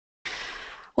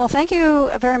Well, thank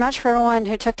you very much for everyone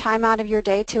who took time out of your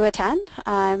day to attend.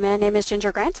 My name is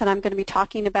Ginger Grant, and I'm going to be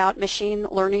talking about machine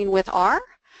learning with R.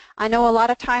 I know a lot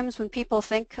of times when people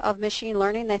think of machine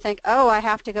learning, they think, oh, I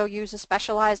have to go use a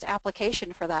specialized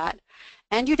application for that.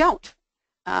 And you don't.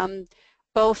 Um,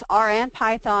 Both R and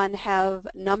Python have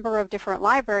a number of different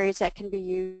libraries that can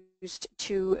be used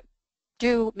to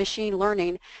do machine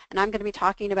learning, and I'm going to be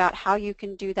talking about how you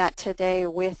can do that today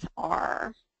with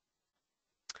R.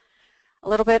 A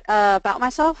little bit about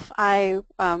myself. I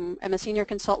am a senior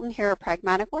consultant here at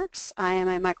Pragmatic Works. I am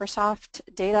a Microsoft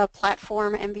Data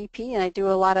Platform MVP, and I do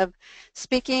a lot of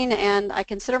speaking, and I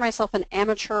consider myself an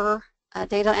amateur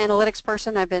data analytics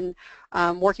person. I've been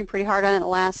working pretty hard on it the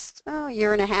last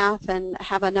year and a half and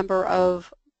have a number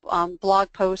of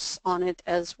blog posts on it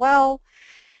as well.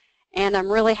 And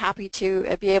I'm really happy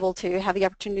to be able to have the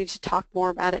opportunity to talk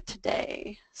more about it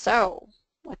today. So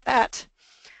with that,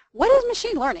 what is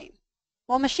machine learning?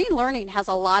 Well, machine learning has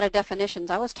a lot of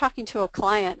definitions. I was talking to a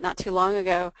client not too long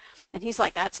ago, and he's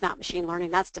like, that's not machine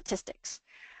learning, that's statistics.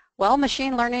 Well,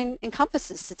 machine learning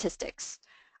encompasses statistics.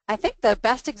 I think the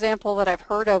best example that I've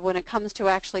heard of when it comes to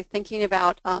actually thinking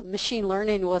about machine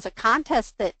learning was a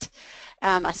contest that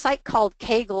a site called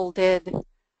Kaggle did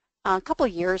a couple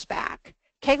of years back.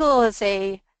 Kaggle is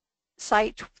a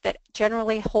site that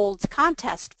generally holds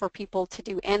contests for people to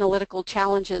do analytical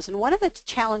challenges, and one of the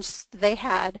challenges they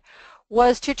had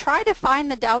was to try to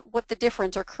find what the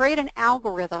difference, or create an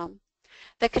algorithm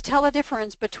that could tell a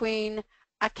difference between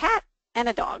a cat and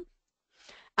a dog.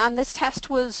 This test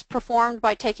was performed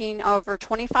by taking over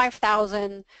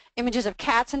 25,000 images of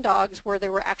cats and dogs where they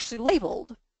were actually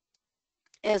labeled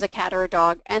as a cat or a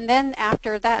dog, and then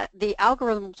after that the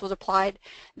algorithms was applied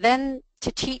then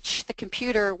to teach the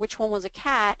computer which one was a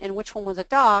cat and which one was a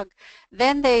dog.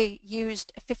 Then they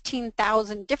used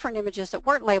 15,000 different images that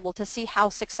weren't labeled to see how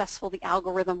successful the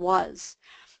algorithm was.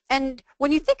 And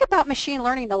when you think about machine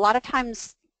learning, a lot of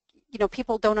times,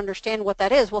 people don't understand what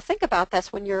that is. Well, think about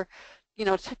this when you're,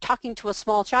 talking to a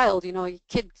small child.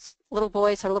 Kids, little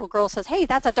boys or little girl says, hey,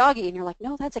 that's a doggy, and you're like,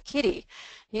 no, that's a kitty.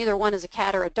 Neither one is a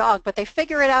cat or a dog, but they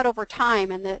figure it out over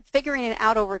time, and the figuring it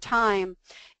out over time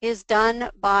is done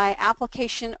by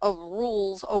application of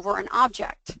rules over an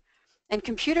object. And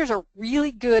computers are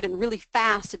really good and really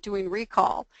fast at doing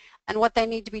recall, and what they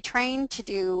need to be trained to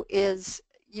do is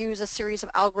use a series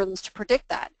of algorithms to predict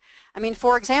that. I mean,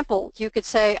 for example, you could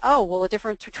say, oh, well, the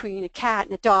difference between a cat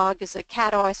and a dog is a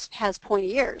cat always has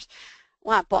pointy ears.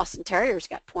 Well, Boston Terrier's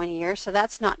got pointy ears, so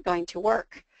that's not going to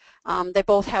work. They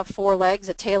both have 4 legs,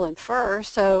 a tail, and fur,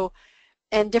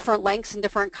 and different lengths and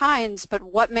different kinds, but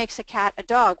what makes a cat a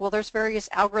dog? Well, there's various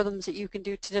algorithms that you can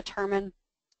do to determine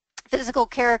physical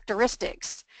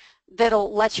characteristics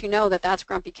that'll let you know that that's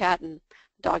Grumpy Cat and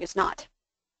dog is not.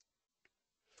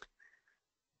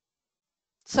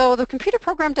 So the computer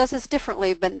program does this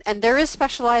differently, and there is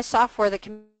specialized software that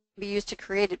can be used to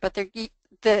create it,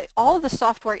 but all of the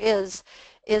software is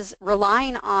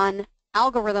relying on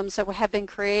algorithms that have been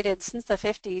created since the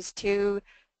 50s to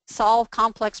solve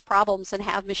complex problems and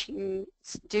have machines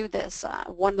do this.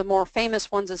 One of the more famous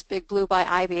ones is Big Blue by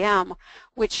IBM,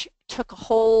 which took a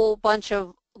whole bunch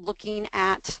of looking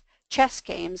at chess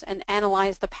games and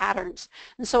analyzed the patterns.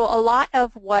 And so a lot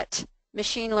of what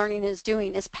machine learning is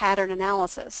doing is pattern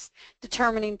analysis,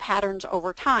 determining patterns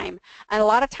over time. And a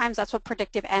lot of times that's what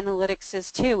predictive analytics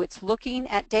is too. It's looking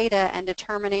at data and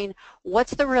determining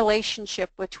what's the relationship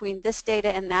between this data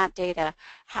and that data.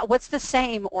 What's the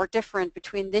same or different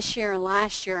between this year and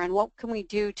last year, and what can we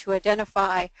do to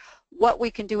identify what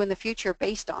we can do in the future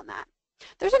based on that.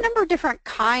 There's a number of different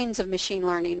kinds of machine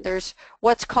learning. There's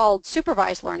what's called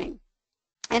supervised learning.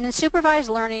 And in supervised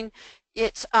learning,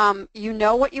 it's you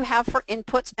know what you have for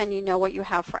inputs and you know what you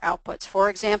have for outputs. For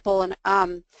example,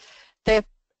 the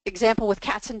example with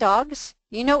cats and dogs,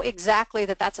 you know exactly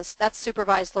that that's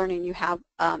supervised learning. You have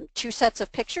 2 sets of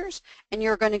pictures and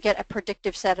you're going to get a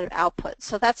predictive set of outputs.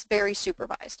 So that's very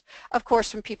supervised. Of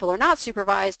course, when people are not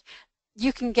supervised,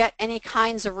 you can get any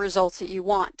kinds of results that you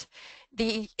want.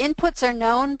 The inputs are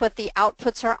known, but the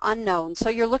outputs are unknown. So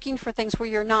you're looking for things where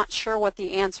you're not sure what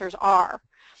the answers are.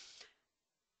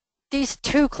 These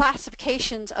 2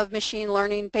 classifications of machine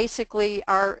learning basically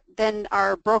are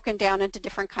broken down into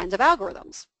different kinds of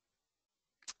algorithms.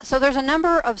 So there's a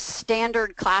number of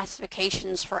standard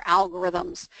classifications for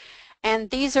algorithms, and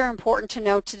these are important to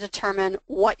know to determine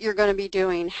what you're going to be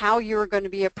doing, how you're going to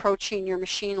be approaching your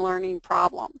machine learning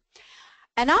problem.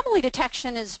 Anomaly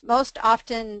detection is most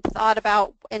often thought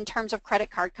about in terms of credit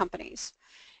card companies.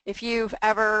 If you've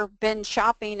ever been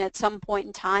shopping at some point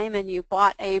in time and you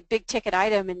bought a big ticket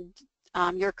item and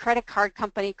your credit card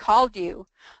company called you.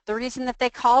 The reason that they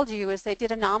called you is they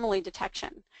did anomaly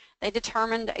detection. They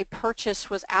determined a purchase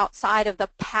was outside of the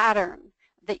pattern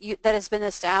that has been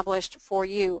established for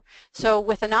you. So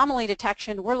with anomaly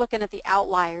detection, we're looking at the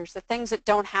outliers, the things that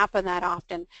don't happen that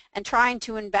often, and trying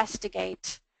to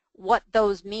investigate what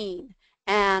those mean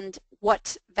and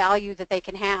what value that they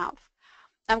can have.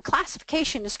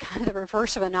 Classification is kind of the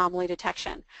reverse of anomaly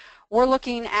detection. We're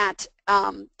looking at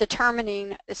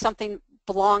determining if something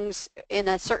belongs in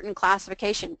a certain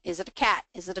classification. Is it a cat?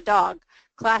 Is it a dog?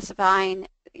 Classifying,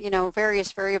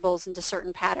 various variables into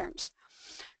certain patterns.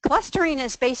 Clustering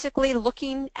is basically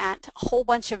looking at a whole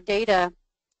bunch of data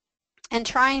and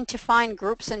trying to find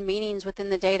groups and meanings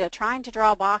within the data, trying to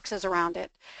draw boxes around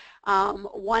it.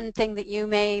 One thing that you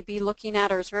may be looking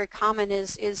at, or is very common,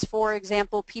 is for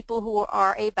example, people who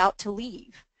are about to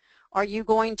leave. Are you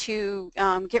going to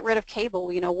get rid of cable?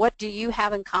 What do you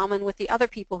have in common with the other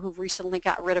people who've recently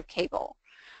got rid of cable?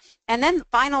 And then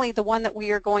finally, the one that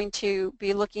we are going to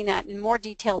be looking at in more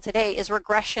detail today is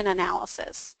regression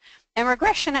analysis. And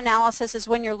regression analysis is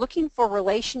when you're looking for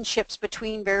relationships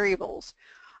between variables.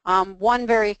 One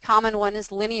very common one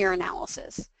is linear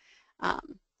analysis.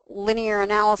 Linear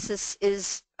analysis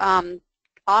is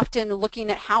often looking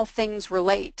at how things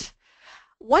relate.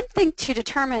 One thing to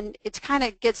determine, it kind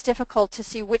of gets difficult to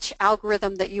see which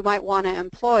algorithm that you might want to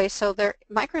employ. So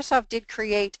Microsoft did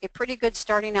create a pretty good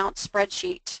starting out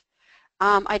spreadsheet.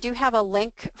 I do have a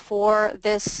link for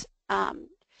this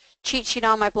cheat sheet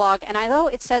on my blog, and although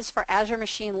it says for Azure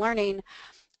Machine Learning,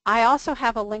 I also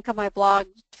have a link on my blog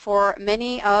for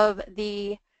many of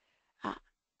the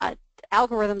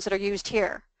algorithms that are used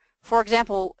here. For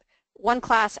example, one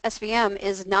class SVM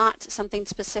is not something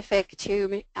specific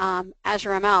to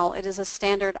Azure ML. It is a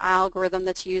standard algorithm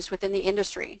that's used within the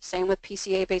industry. Same with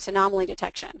PCA-based anomaly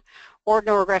detection,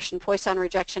 ordinal regression, Poisson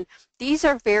rejection. These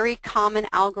are very common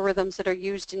algorithms that are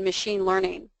used in machine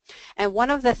learning. And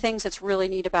one of the things that's really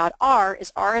neat about R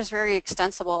is very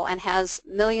extensible and has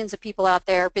millions of people out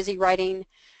there busy writing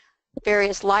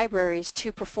various libraries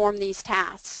to perform these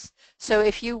tasks. So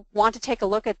if you want to take a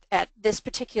look at this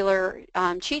particular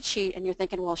cheat sheet and you're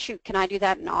thinking, well, shoot, can I do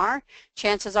that in R?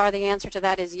 Chances are the answer to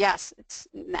that is yes.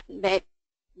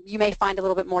 You may find a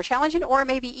little bit more challenging, or it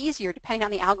may be easier depending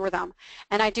on the algorithm.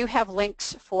 And I do have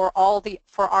links for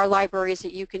our libraries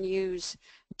that you can use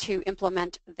to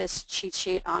implement this cheat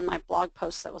sheet on my blog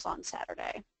post that was on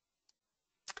Saturday.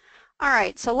 All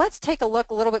right, so let's take a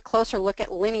little bit closer look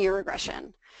at linear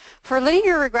regression. For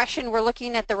linear regression, we're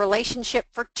looking at the relationship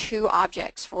for two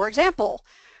objects. For example,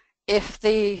 if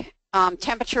the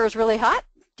temperature is really hot,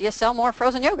 do you sell more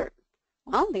frozen yogurt?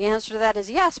 Well, the answer to that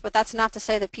is yes, but that's not to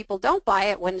say that people don't buy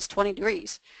it when it's 20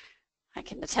 degrees. I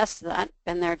can attest to that,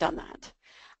 been there, done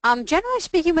that. Generally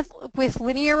speaking, with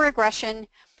linear regression,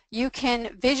 you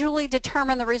can visually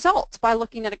determine the results by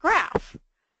looking at a graph.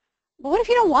 But what if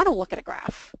you don't want to look at a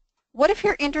graph? What if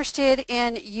you're interested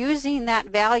in using that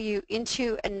value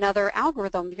into another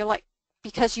algorithm? You're like,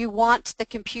 because you want the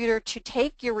computer to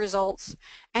take your results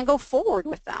and go forward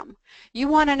with them. You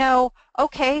want to know,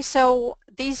 okay, so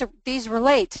these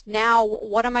relate. Now,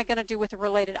 what am I going to do with the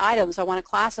related items? I want to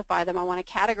classify them. I want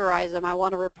to categorize them. I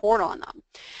want to report on them.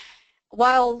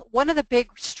 While one of the big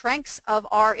strengths of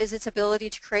R is its ability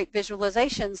to create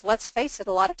visualizations, let's face it,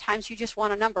 a lot of times you just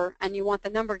want a number, and you want the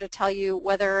number to tell you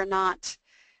whether or not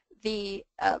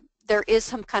there is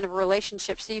some kind of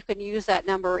relationship, so you can use that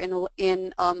number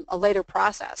in a later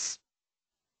process.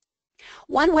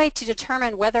 One way to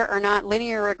determine whether or not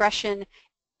linear regression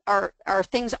or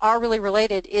things are really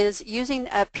related is using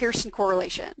a Pearson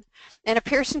correlation. And a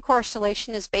Pearson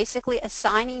correlation is basically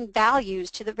assigning values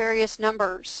to the various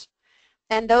numbers.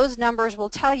 And those numbers will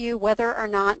tell you whether or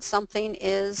not something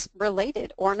is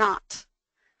related or not.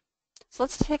 So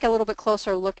let's take a little bit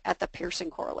closer look at the Pearson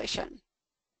correlation.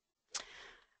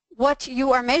 What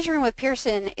you are measuring with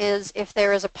Pearson is if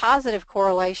there is a positive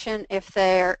correlation, if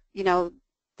there,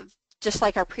 just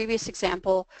like our previous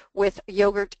example with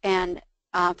yogurt and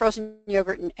frozen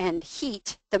yogurt and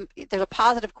heat, there's a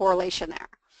positive correlation there.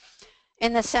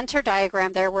 In the center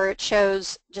diagram there where it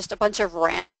shows just a bunch of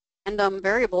random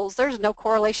variables, there's no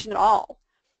correlation at all.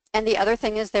 And the other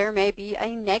thing is there may be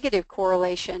a negative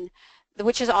correlation,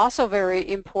 which is also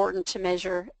very important to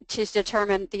measure to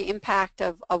determine the impact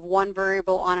of one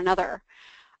variable on another.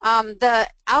 The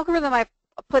algorithm I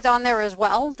put on there as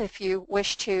well, if you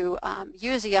wish to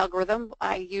use the algorithm,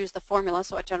 I use the formula,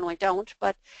 so I generally don't,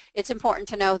 but it's important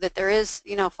to know that there is,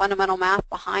 fundamental math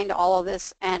behind all of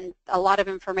this and a lot of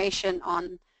information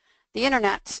on the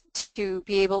internet to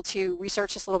be able to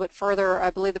research this a little bit further. I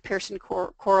believe the Pearson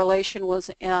correlation was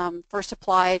first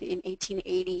applied in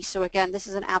 1880. So again, this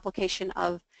is an application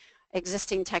of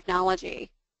existing technology.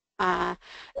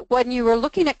 When you are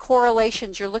looking at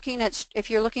correlations, if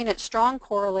you're looking at strong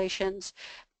correlations,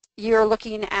 you're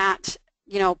looking at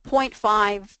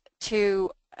 0.5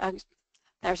 to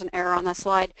there's an error on that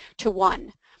slide, to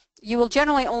 1. You will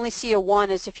generally only see a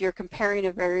 1 as if you're comparing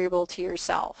a variable to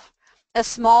yourself. A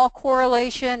small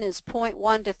correlation is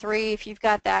 0.1 to 3. If you've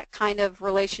got that kind of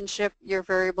relationship, your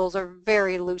variables are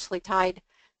very loosely tied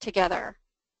together.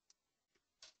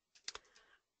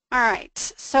 All right,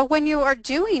 so when you are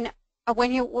doing,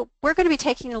 we're going to be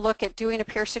taking a look at doing a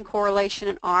Pearson correlation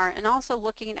in R and also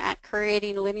looking at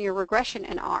creating linear regression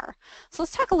in R. So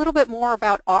let's talk a little bit more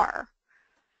about R.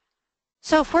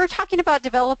 So if we're talking about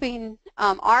developing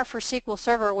R for SQL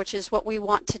Server, which is what we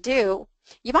want to do,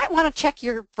 you might want to check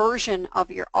your version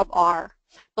of R.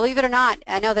 Believe it or not,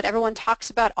 I know that everyone talks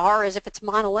about R as if it's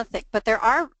monolithic, but there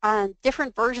are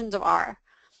different versions of R.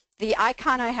 The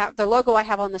icon I have, the logo I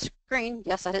have on the screen,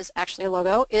 yes, that is actually a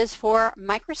logo, is for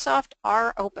Microsoft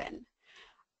R Open.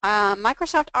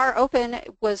 Microsoft R Open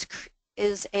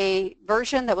is a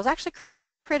version that was actually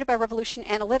created by Revolution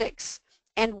Analytics.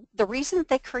 And the reason that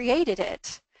they created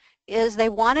it is they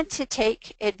wanted to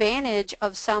take advantage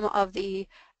of some of the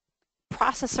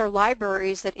processor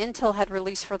libraries that Intel had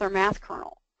released for their math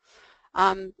kernel.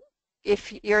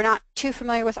 If you're not too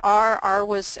familiar with R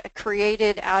was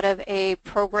created out of a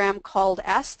program called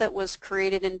S that was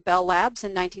created in Bell Labs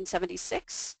in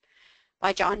 1976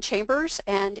 by John Chambers,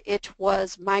 and it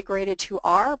was migrated to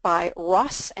R by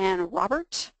Ross and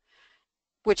Robert,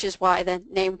 which is why the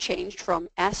name changed from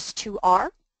S to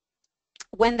R.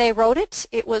 When they wrote it,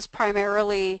 it was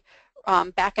primarily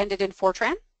back-ended in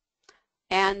Fortran,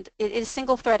 and it is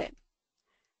single-threaded.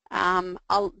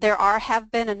 There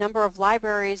have been a number of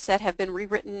libraries that have been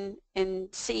rewritten in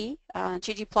C.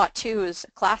 ggplot2 is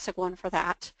a classic one for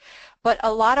that, but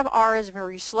a lot of R is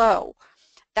very slow.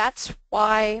 That's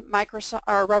why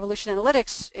Revolution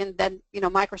Analytics, and then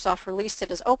Microsoft released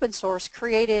it as open source,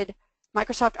 created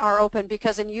Microsoft R Open,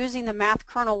 because in using the math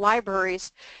kernel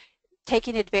libraries,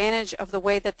 taking advantage of the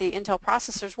way that the Intel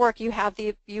processors work, you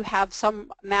have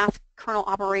some math kernel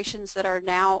operations that are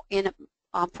now in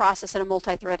process in a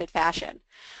multi-threaded fashion.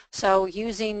 So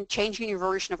changing your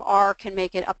version of R can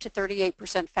make it up to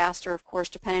 38% faster, of course,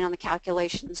 depending on the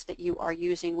calculations that you are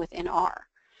using within R.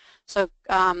 So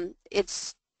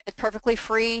it's perfectly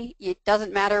free. It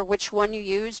doesn't matter which one you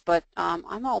use, but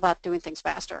I'm all about doing things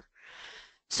faster.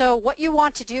 So what you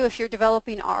want to do if you're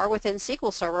developing R within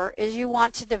SQL Server is you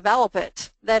want to develop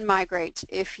it, then migrate.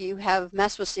 If you have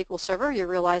messed with SQL Server, you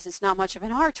realize it's not much of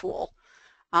an R tool.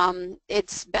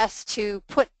 It's best to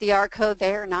put the R code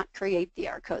there, not create the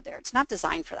R code there. It's not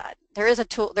designed for that.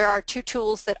 There are two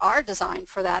tools that are designed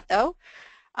for that, though.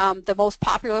 The most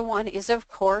popular one is, of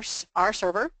course, R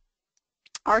Server.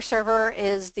 R Server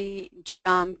is the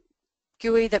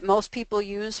GUI that most people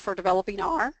use for developing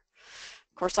R.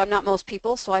 Of course, I'm not most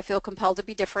people, so I feel compelled to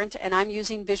be different, and I'm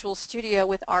using Visual Studio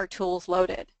with R tools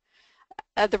loaded.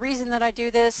 The reason that I do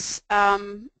this,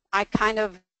 I kind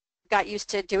of got used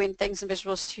to doing things in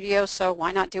Visual Studio, so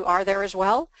why not do R there as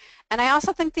well? And I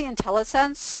also think the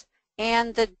IntelliSense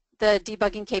and the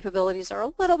debugging capabilities are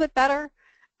a little bit better.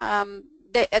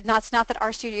 It's not that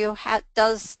RStudio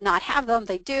does not have them,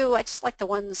 they do. I just like the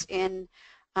ones in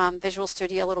Visual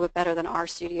Studio a little bit better than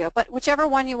RStudio. But whichever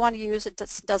one you want to use, it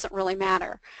doesn't really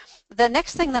matter. The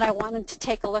next thing that I wanted to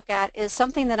take a look at is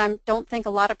something that I don't think a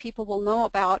lot of people will know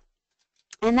about,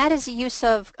 and that is the use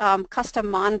of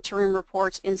custom monitoring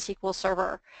reports in SQL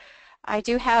Server. I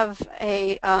do have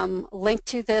a link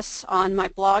to this on my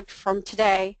blog from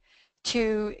today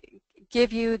to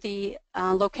give you the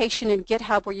location in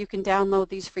GitHub where you can download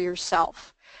these for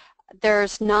yourself.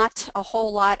 There's not a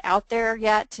whole lot out there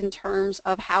yet in terms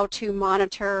of how to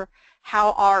monitor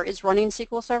how R is running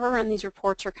SQL Server, and these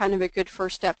reports are kind of a good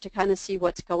first step to kind of see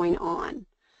what's going on.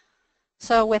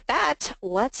 So with that,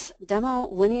 let's demo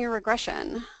linear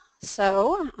regression.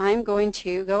 So I'm going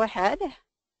to go ahead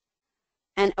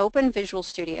and open Visual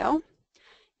Studio.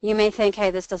 You may think,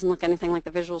 hey, this doesn't look anything like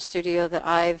the Visual Studio that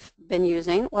I've been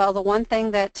using. Well, the one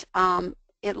thing that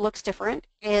it looks different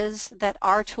is that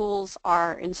R tools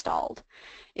are installed.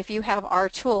 If you have R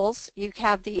tools, you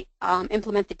have the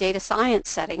implement the data science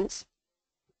settings.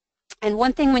 And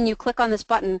one thing, when you click on this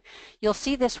button, you'll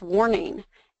see this warning,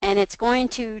 and it's going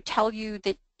to tell you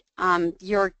that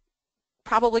you're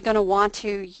probably going to want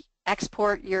to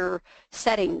export your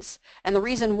settings. And the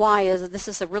reason why is that this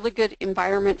is a really good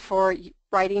environment for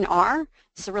writing R.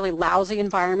 It's a really lousy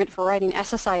environment for writing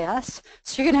SSIS.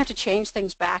 So you're going to have to change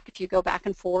things back if you go back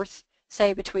and forth,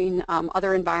 say, between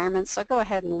other environments. So go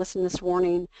ahead and listen to this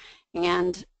warning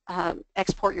and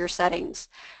export your settings.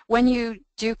 When you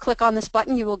do click on this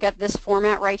button, you will get this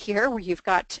format right here where you've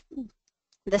got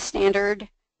the standard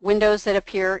windows that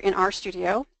appear in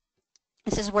RStudio.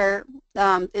 This is where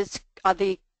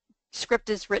the script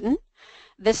is written.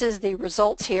 This is the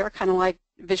results here, kind of like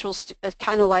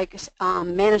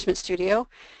Management Studio.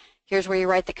 Here's where you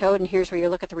write the code, and here's where you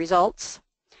look at the results.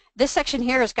 This section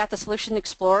here has got the Solution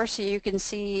Explorer, so you can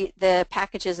see the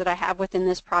packages that I have within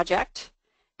this project,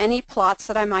 any plots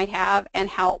that I might have, and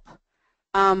help.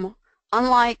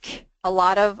 Unlike a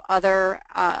lot of other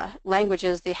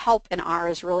languages, the help in R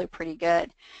is really pretty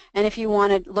good. And if you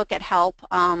want to look at help,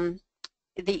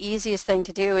 the easiest thing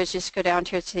to do is just go down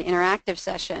to the interactive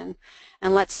session,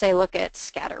 and let's say look at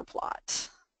scatter plot.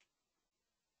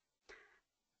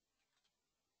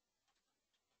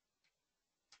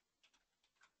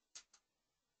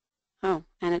 Oh,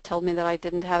 and it told me that I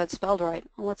didn't have it spelled right.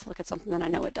 Well, let's look at something that I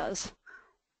know it does.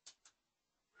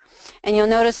 And you'll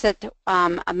notice that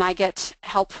I get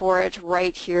help for it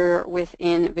right here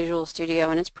within Visual Studio,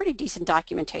 and it's pretty decent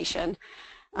documentation.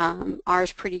 R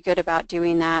is pretty good about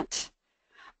doing that.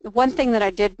 One thing that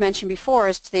I did mention before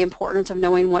is the importance of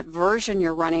knowing what version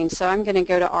you're running. So I'm going to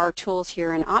go to R Tools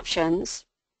here in Options,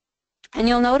 and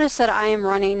you'll notice that I am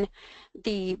running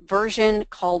the version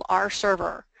called R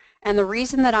Server. And the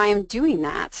reason that I am doing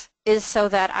that is so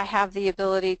that I have the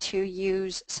ability to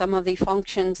use some of the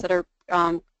functions that are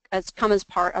come as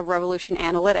part of Revolution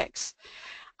Analytics.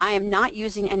 I am not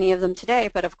using any of them today,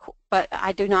 but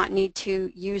I do not need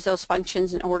to use those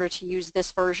functions in order to use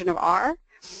this version of R.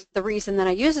 The reason that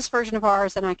I use this version of R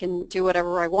is that I can do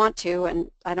whatever I want to,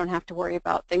 and I don't have to worry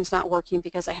about things not working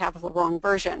because I have the wrong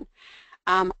version.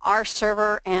 R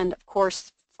Server, and of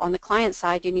course on the client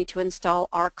side you need to install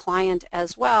R Client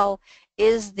as well,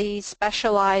 is the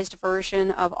specialized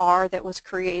version of R that was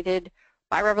created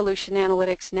by Revolution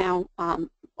Analytics, now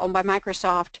owned by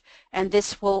Microsoft, and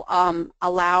this will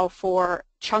allow for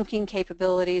chunking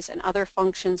capabilities and other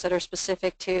functions that are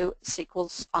specific to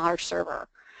SQL's R Server.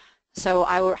 So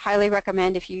I would highly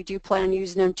recommend, if you do plan on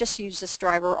using them, just use this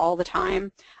driver all the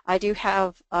time. I do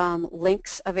have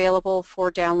links available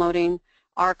for downloading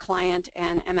R Client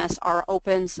and MSR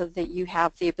Open so that you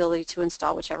have the ability to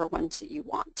install whichever ones that you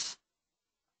want.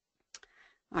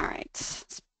 All right.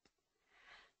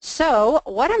 So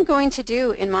what I'm going to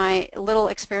do in my little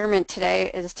experiment today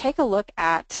is take a look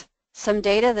at some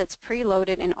data that's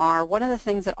preloaded in R. One of the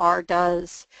things that R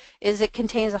does is it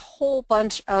contains a whole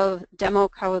bunch of demo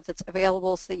code that's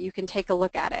available so that you can take a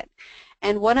look at it.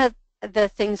 And one of the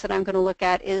things that I'm going to look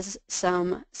at is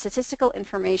some statistical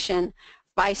information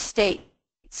by states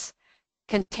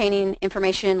containing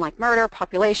information like murder,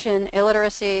 population,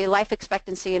 illiteracy, life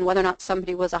expectancy, and whether or not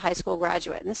somebody was a high school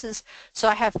graduate. And this is, so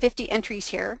I have 50 entries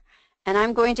here, and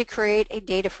I'm going to create a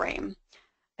data frame.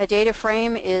 A data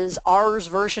frame is R's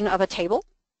version of a table.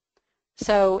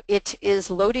 So it is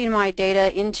loading my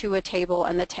data into a table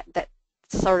and that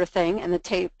sort of thing, and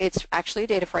it's actually a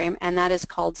data frame, and that is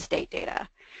called state data.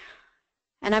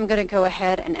 And I'm going to go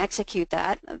ahead and execute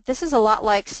that. This is a lot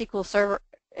like SQL Server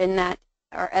in that,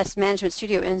 or Management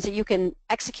Studio, in that you can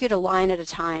execute a line at a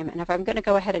time. And if I'm going to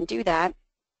go ahead and do that,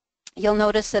 you'll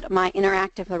notice that my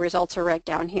interactive results are right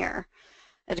down here.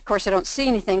 And of course I don't see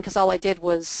anything because all I did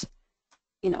was,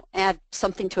 add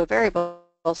something to a variable.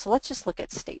 So let's just look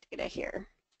at state data here.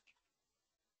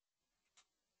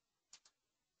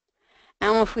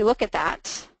 And if we look at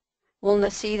that,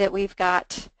 we'll see that we've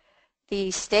got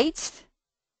the states: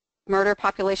 murder,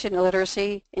 population,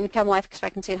 illiteracy, income, life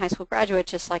expectancy, and high school graduate,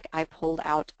 just like I pulled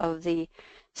out of the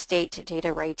state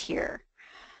data right here.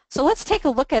 So let's take a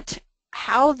look at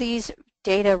how these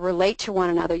data relate to one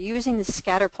another using the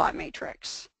scatter plot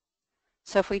matrix.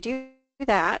 So if we do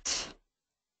that,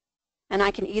 and I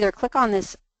can either click on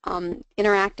this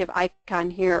interactive icon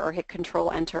here or hit Control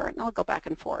Enter, and I'll go back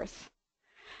and forth.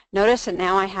 Notice that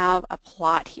now I have a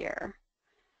plot here.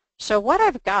 So what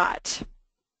I've got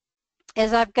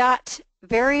is I've got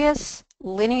various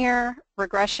linear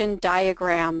regression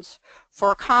diagrams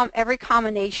for every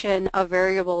combination of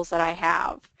variables that I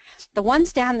have. The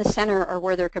ones down the center are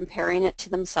where they're comparing it to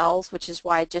themselves, which is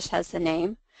why it just has the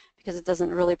name, because it doesn't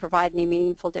really provide any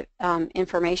meaningful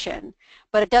information.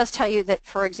 But it does tell you that,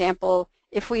 for example,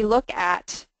 if we look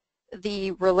at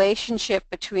the relationship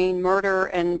between murder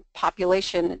and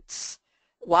population,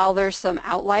 while there's some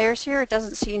outliers here, it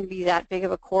doesn't seem to be that big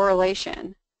of a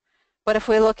correlation. But if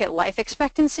we look at life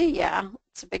expectancy, yeah,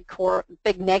 it's a big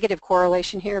negative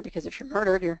correlation here, because if you're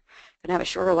murdered, you're going to have a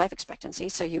shorter life expectancy.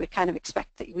 So you would kind of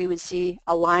expect that we would see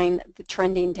a line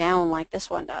trending down like this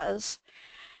one does.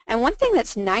 And one thing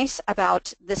that's nice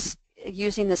about this,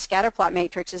 using the scatter plot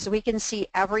matrix, is we can see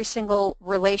every single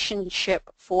relationship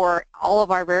for all of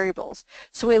our variables.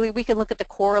 So we can look at the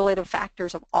correlative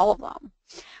factors of all of them,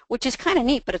 which is kind of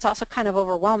neat, but it's also kind of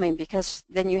overwhelming, because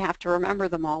then you have to remember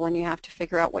them all and you have to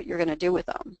figure out what you're going to do with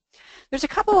them. There's a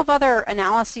couple of other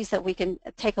analyses that we can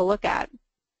take a look at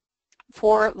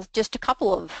for just a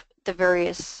couple of the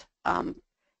various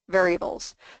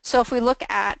variables. So if we look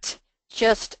at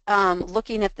just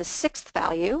looking at the sixth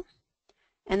value,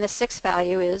 and the sixth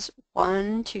value is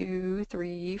 4,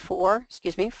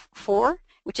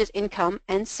 which is income,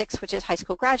 and 6, which is high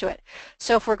school graduate.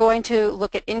 So if we're going to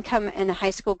look at income and a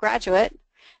high school graduate,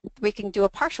 we can do a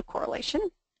partial correlation.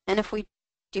 And if we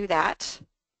do that,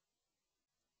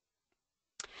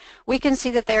 we can see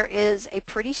that there is a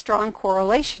pretty strong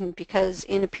correlation, because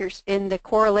in the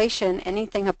correlation,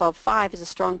 anything above 5 is a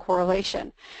strong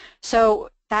correlation. So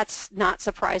that's not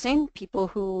surprising. People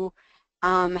who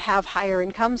have higher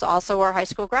incomes also are high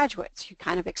school graduates. You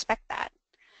kind of expect that.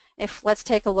 Let's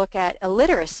take a look at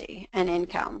illiteracy and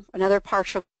income, another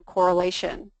partial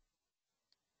correlation.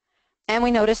 And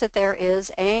we notice that there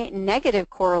is a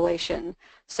negative correlation.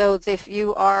 So if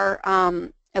you are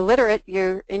illiterate,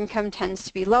 your income tends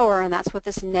to be lower, and that's what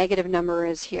this negative number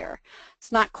is here.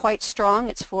 It's not quite strong,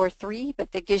 it's 4.3,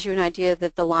 but that gives you an idea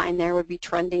that the line there would be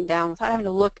trending down without having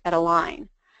to look at a line.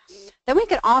 Then we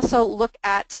can also look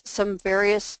at some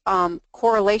various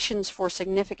correlations for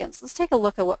significance. Let's take a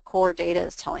look at what core data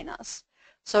is telling us.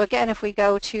 So again, if we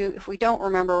don't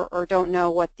remember or don't know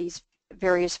what these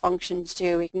various functions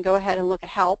do, we can go ahead and look at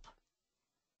help.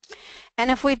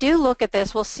 And if we do look at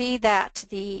this, we'll see that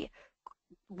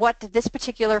what this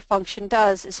particular function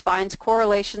does is finds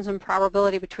correlations and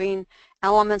probability between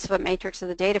elements of a matrix of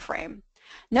the data frame.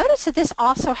 Notice that this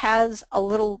also has a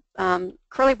little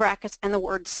curly brackets and the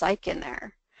word psych in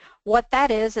there. What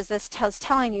that is this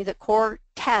telling you that core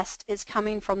test is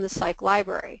coming from the psych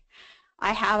library.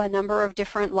 I have a number of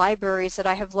different libraries that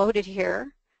I have loaded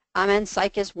here, and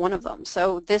psych is one of them.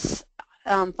 So this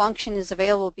function is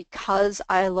available because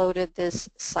I loaded this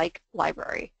psych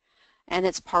library, and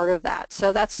it's part of that.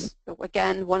 So that's,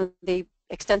 again, one of the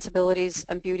extensibilities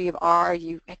and beauty of R.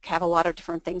 You have a lot of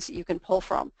different things that you can pull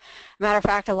from. Matter of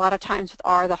fact, a lot of times with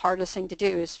R, the hardest thing to do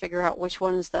is figure out which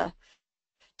one is the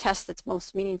test that's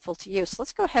most meaningful to you. So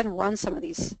let's go ahead and run some of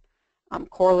these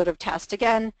correlative tests.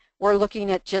 Again, we're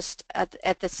looking at just at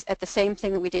the same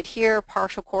thing that we did here,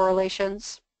 partial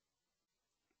correlations.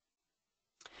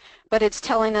 But it's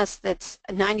telling us that's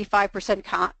 95%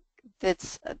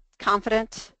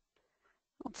 confident.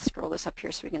 Let's scroll this up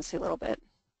here so we can see a little bit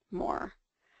more.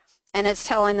 And it's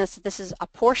telling us that this is a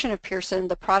portion of Pearson,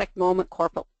 the product moment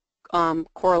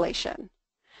correlation.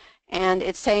 And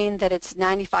it's saying that it's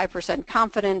 95%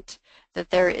 confident that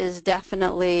there is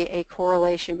definitely a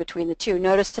correlation between the two.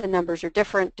 Notice the numbers are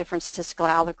different. Different statistical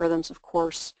algorithms, of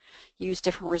course, use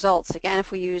different results. Again,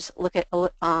 if we look at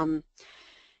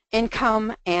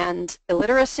income and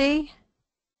illiteracy,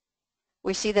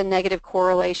 we see the negative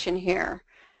correlation here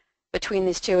between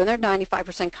these two, and they're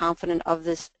 95% confident of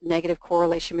this negative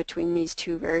correlation between these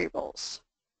two variables.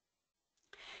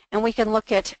 And we can look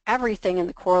at everything in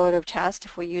the correlative test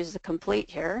if we use the complete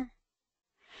here.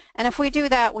 And if we do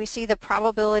that, we see the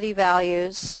probability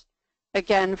values,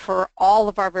 again, for all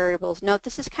of our variables. Note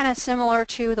this is kind of similar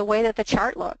to the way that the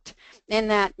chart looked, in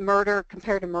that murder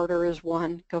compared to murder is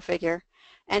 1, go figure.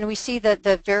 And we see that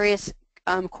the various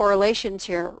correlations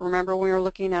here. Remember, we were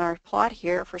looking at our plot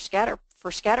here for scatter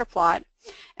plot,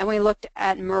 and we looked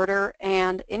at murder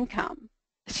and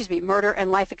murder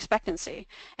and life expectancy,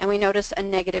 and we noticed a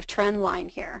negative trend line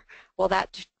here. Well,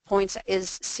 that point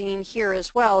is seen here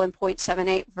as well in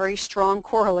 0.78, very strong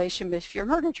correlation, but if you're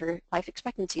murdered, your life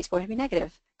expectancy is going to be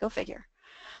negative, go figure.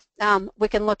 We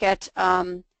can look at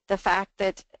the fact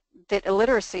that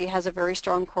illiteracy has a very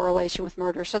strong correlation with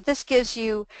murder. So this gives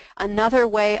you another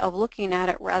way of looking at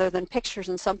it rather than pictures,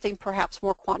 and something perhaps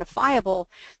more quantifiable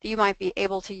that you might be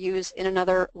able to use in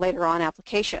another later on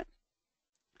application.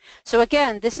 So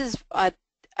again, this is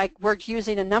we're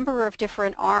using a number of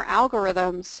different R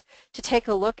algorithms to take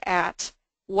a look at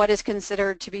what is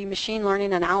considered to be machine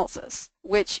learning analysis,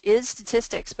 which is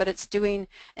statistics, but it's doing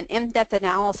an in-depth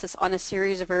analysis on a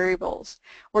series of variables.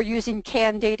 We're using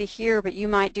canned data here, but you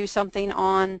might do something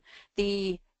on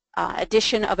the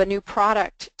addition of a new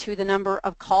product to the number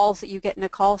of calls that you get in a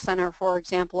call center, for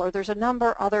example, or there's a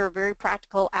number of other very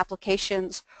practical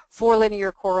applications for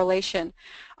linear correlation.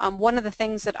 One of the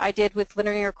things that I did with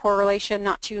linear correlation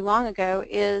not too long ago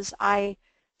is I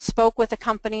spoke with a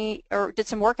company, or did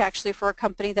some work actually for a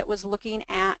company that was looking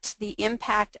at the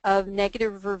impact of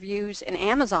negative reviews in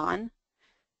Amazon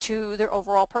to their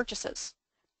overall purchases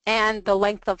and the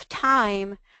length of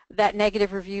time that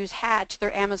negative reviews had to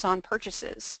their Amazon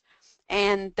purchases.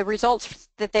 And the results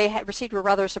that they had received were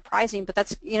rather surprising, but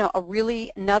that's, you know,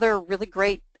 another really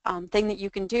great thing that you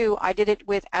can do. I did it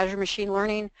with Azure Machine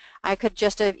Learning. I could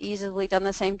just have easily done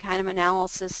the same kind of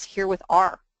analysis here with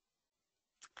R.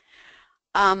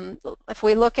 If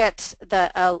we look at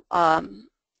the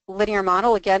linear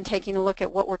model, again, taking a look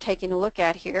at what we're taking a look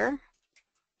at here,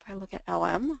 if I look at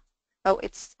LM, oh,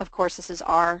 of course, this is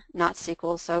R, not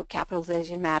SQL, so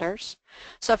capitalization matters.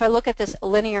 So if I look at this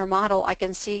linear model, I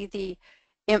can see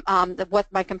what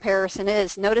my comparison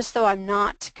is. Notice, though, I'm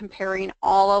not comparing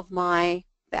all of my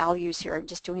values here. I'm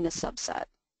just doing a subset.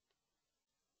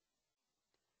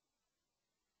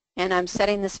 And I'm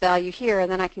setting this value here,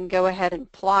 and then I can go ahead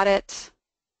and plot it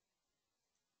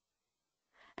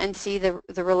and see the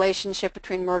relationship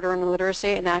between murder and illiteracy,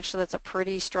 and actually that's a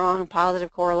pretty strong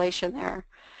positive correlation there.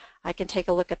 I can take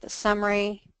a look at the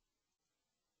summary,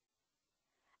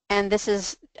 and this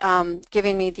is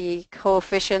giving me the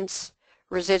coefficients,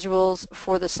 residuals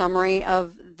for the summary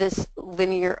of this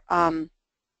linear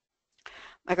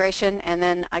migration, and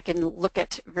then I can look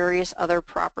at various other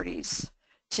properties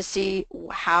to see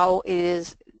how it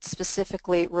is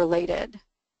specifically related,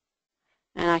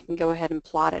 and I can go ahead and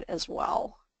plot it as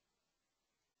well.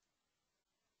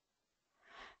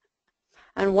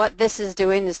 And what this is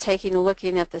doing is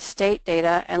looking at the state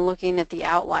data and looking at the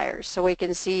outliers. So we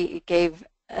can see it gave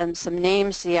some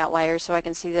names to the outliers, so I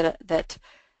can see that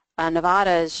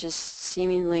Nevada is just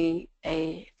seemingly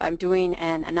if I'm doing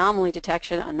an anomaly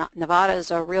detection, Nevada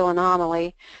is a real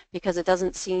anomaly because it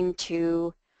doesn't seem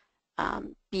to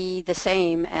be the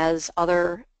same as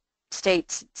other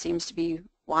states. It seems to be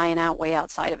lying out way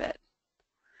outside of it.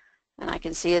 And I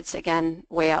can see it's, again,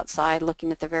 way outside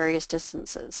looking at the various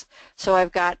distances. So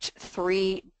I've got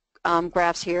three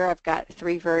graphs here. I've got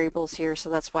three variables here,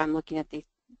 so that's why I'm looking at the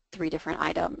three different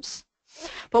items.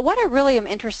 But what I really am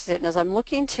interested in is I'm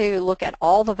looking to look at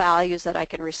all the values that I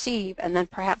can receive, and then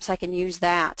perhaps I can use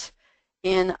that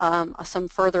in some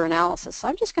further analysis. So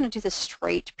I'm just going to do this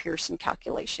straight Pearson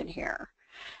calculation here.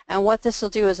 And what this will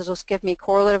do is it'll give me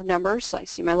correlative numbers. So I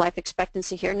see my life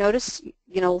expectancy here. Notice,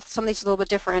 you know, some of these are a little bit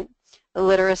different, the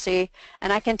literacy,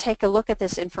 and I can take a look at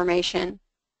this information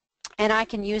and I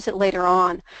can use it later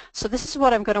on. So this is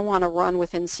what I'm going to want to run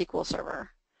within SQL Server.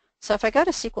 So if I go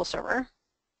to SQL Server,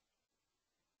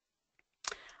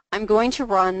 I'm going to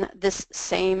run this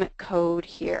same code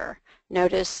here.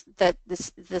 Notice that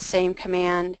the same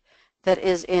command that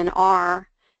is in R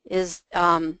is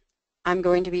I'm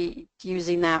going to be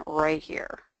using that right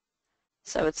here.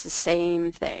 So it's the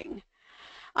same thing.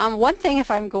 One thing, if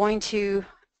I'm going to,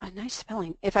 nice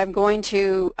spelling, if I'm going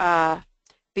to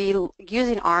be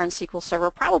using R and SQL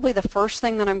Server, probably the first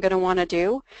thing that I'm going to want to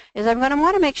do is I'm going to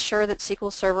want to make sure that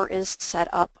SQL Server is set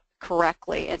up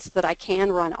correctly. It's that I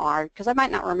can run R, because I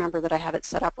might not remember that I have it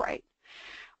set up right.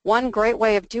 One great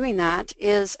way of doing that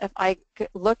is if I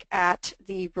look at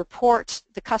the report,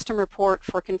 the custom report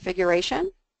for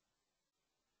configuration,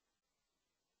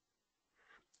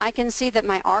 I can see that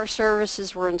my R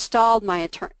services were installed, my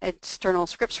external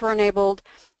scripts were enabled,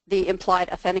 the implied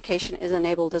authentication is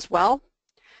enabled as well.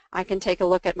 I can take a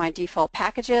look at my default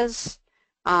packages,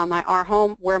 my R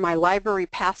home, where my library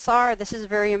paths are. This is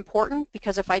very important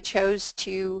because if I chose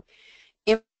to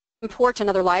import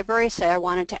another library, say I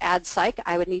wanted to add psych,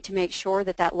 I would need to make sure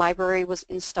that that library was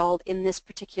installed in this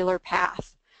particular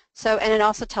path. So, and it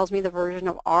also tells me the version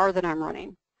of R that I'm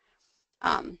running.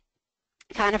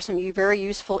 Kind of some very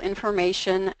useful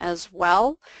information as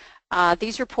well.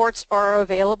 These reports are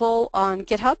available on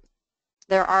GitHub.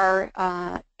 There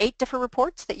are 8 different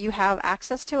reports that you have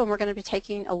access to, and we're going to be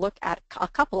taking a look at a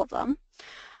couple of them.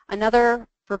 Another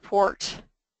report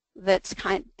that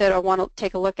I want to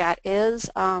take a look at is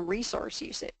resource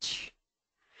usage.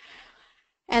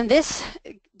 And this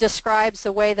describes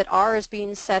the way that R is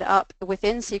being set up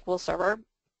within SQL Server.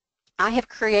 I have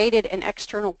created an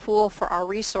external pool for our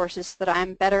resources so that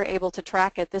I'm better able to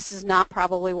track it. This is not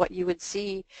probably what you would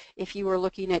see if you were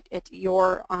looking at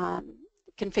your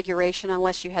configuration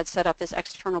unless you had set up this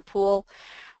external pool.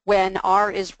 When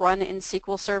R is run in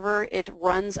SQL Server, it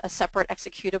runs a separate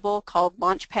executable called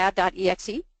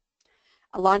launchpad.exe.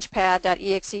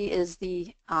 Launchpad.exe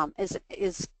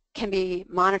is can be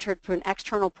monitored through an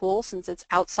external pool since it's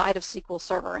outside of SQL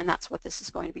Server, and that's what this is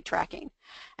going to be tracking.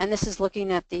 And this is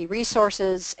looking at the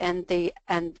resources and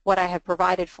what I have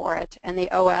provided for it, and the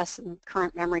OS and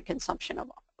current memory consumption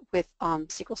with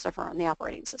SQL Server on the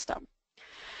operating system.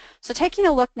 So taking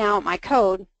a look now at my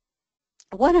code,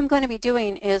 what I'm going to be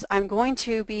doing is I'm going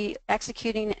to be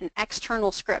executing an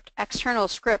external script. External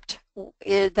script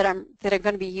that I'm going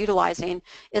to be utilizing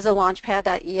is a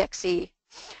launchpad.exe.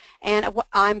 And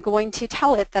I'm going to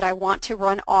tell it that I want to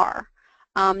run R.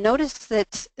 Notice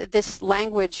that this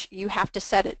language, you have to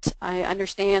set it. I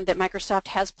understand that Microsoft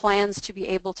has plans to be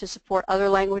able to support other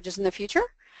languages in the future.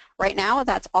 Right now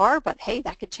that's R, but hey,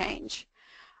 that could change.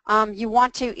 You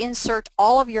want to insert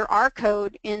all of your R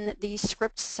code in the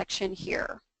scripts section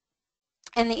here.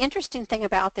 And the interesting thing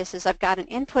about this is I've got an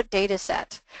input data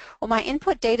set. Well, my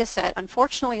input data set,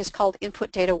 unfortunately, is called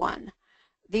input data 1.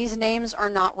 These names are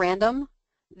not random.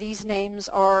 These names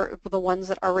are the ones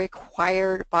that are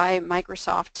required by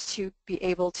Microsoft to be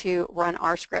able to run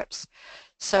R scripts.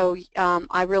 So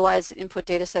I realize that input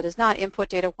data set is not input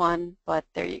data 1, but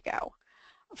there you go.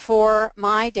 For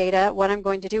my data, what I'm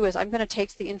going to do is I'm going to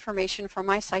take the information from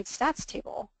my site stats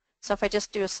table. So if I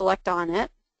just do a select on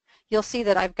it, you'll see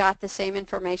that I've got the same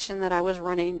information that I was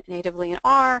running natively in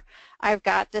R. I've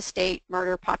got the state,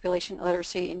 murder, population,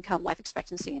 literacy, income, life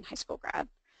expectancy, and high school grad.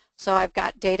 So I've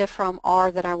got data from R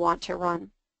that I want to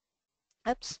run.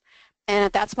 Oops.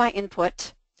 And that's my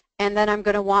input. And then I'm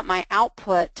going to want my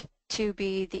output to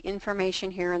be the information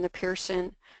here in the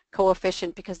Pearson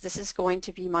coefficient, because this is going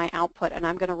to be my output, and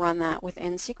I'm going to run that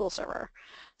within SQL Server.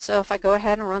 So if I go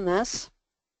ahead and run this,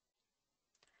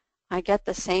 I get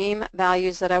the same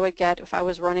values that I would get if I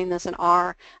was running this in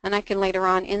R, and I can later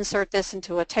on insert this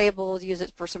into a table, use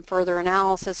it for some further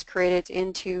analysis, create it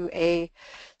into a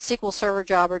SQL Server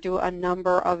job, or do a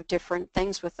number of different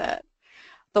things with it.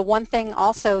 The one thing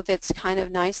also that's kind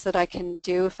of nice that I can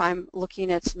do if I'm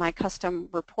looking at my custom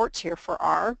reports here for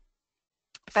R,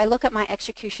 if I look at my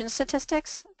execution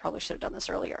statistics, I probably should have done this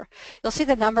earlier, you'll see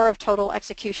the number of total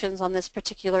executions on this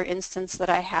particular instance that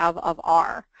I have of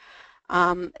R.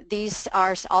 These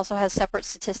also has separate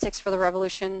statistics for the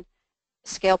Revolution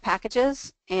scale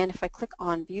packages, and if I click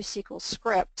on View SQL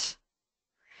Script,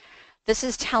 this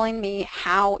is telling me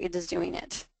how it is doing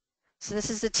it. So this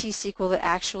is the T-SQL that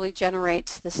actually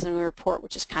generates this in the report,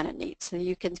 which is kind of neat. So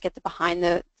you can get the behind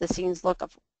the scenes look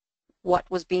of what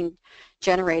was being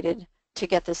generated to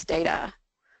get this data.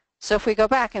 So if we go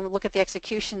back and look at the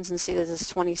executions and see this is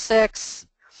 26,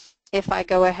 if I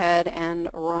go ahead and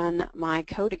run my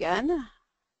code again,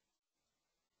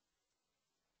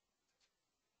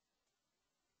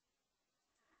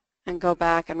 and go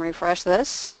back and refresh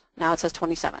this, now it says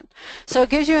 27. So it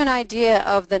gives you an idea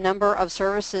of the number of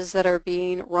services that are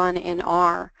being run in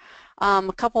R.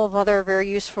 A couple of other very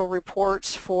useful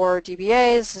reports for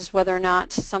DBAs is whether or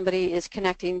not somebody is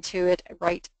connecting to it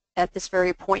right at this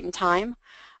very point in time.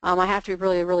 I have to be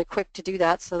really, really quick to do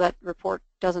that, so that report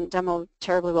doesn't demo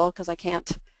terribly well because I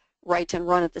can't write and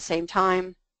run at the same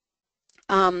time.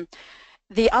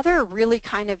 The other really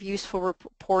kind of useful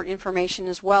report information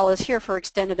as well is here for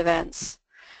extended events.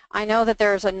 I know that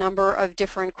there's a number of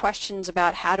different questions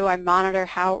about how do I monitor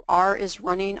how R is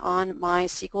running on my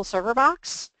SQL Server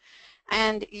box.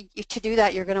 And to do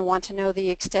that, you're going to want to know the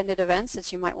extended events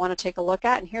that you might want to take a look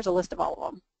at, and here's a list of all of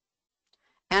them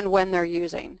and when they're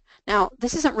using. Now,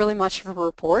 this isn't really much of a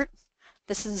report.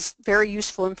 This is very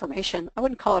useful information. I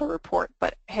wouldn't call it a report,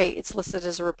 but hey, it's listed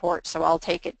as a report, so I'll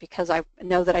take it because I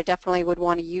know that I definitely would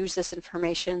want to use this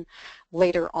information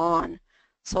later on.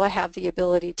 So I have the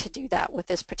ability to do that with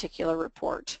this particular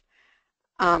report.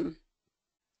 And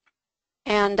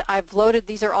I've loaded,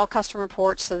 these are all custom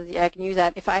reports so that I can use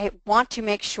that. If I want to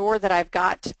make sure that I've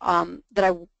got, that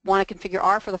I want to configure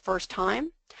R for the first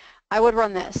time, I would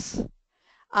run this.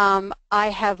 I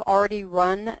have already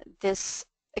run this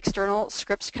external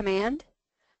scripts command,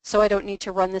 so I don't need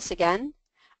to run this again,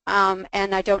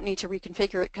 and I don't need to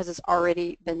reconfigure it because it's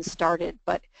already been started.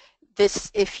 But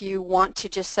this, if you want to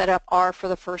just set up R for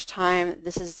the first time,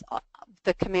 this is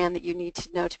the command that you need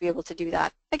to know to be able to do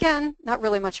that. Again, not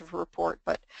really much of a report,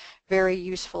 but very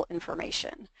useful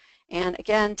information. And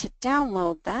again, to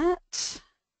download that,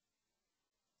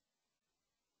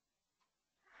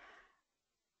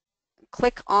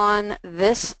 click on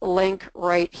this link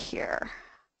right here.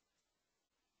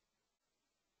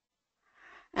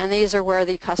 And these are where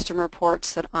the custom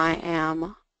reports that I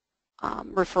am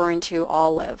referring to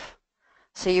all live.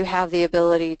 So you have the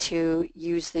ability to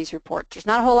use these reports. There's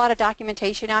not a whole lot of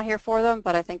documentation out here for them,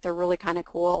 but I think they're really kind of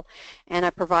cool. And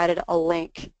I provided a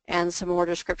link and some more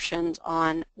descriptions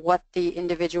on what the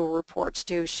individual reports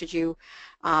do should you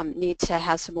need to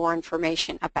have some more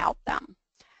information about them.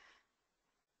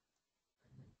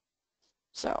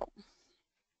 So,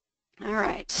 all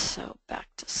right, so back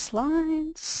to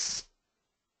slides.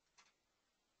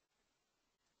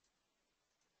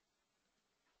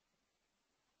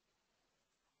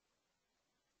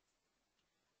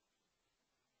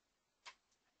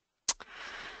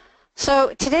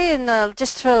 So today,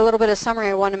 just for a little bit of summary,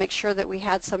 I want to make sure that we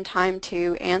had some time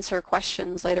to answer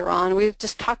questions later on. We've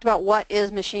just talked about what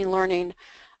is machine learning.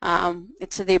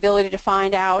 It's the ability to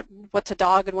find out what's a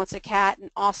dog and what's a cat,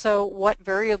 and also what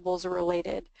variables are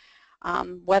related.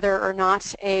 Whether or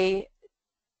not a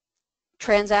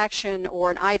transaction or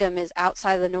an item is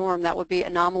outside of the norm, that would be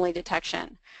anomaly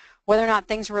detection. Whether or not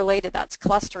things are related, that's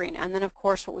clustering. And then, of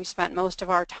course, what we spent most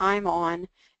of our time on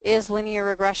is linear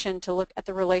regression to look at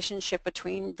the relationship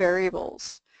between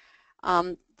variables.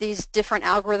 These different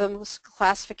algorithms,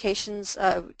 classifications,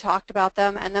 we talked about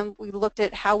them, and then we looked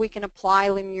at how we can apply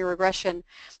linear regression.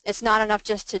 It's not enough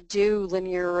just to do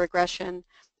linear regression.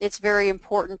 It's very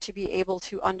important to be able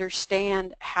to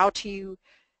understand how to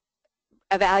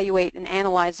evaluate and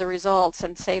analyze the results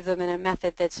and save them in a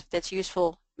method that's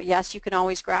useful. Yes, you can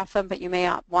always graph them, but you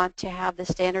may want to have the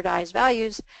standardized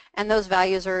values, and those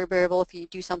values are variable if you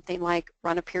do something like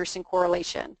run a Pearson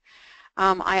correlation.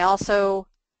 I also,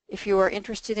 if you are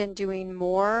interested in doing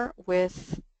more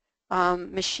with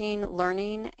machine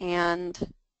learning and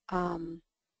R,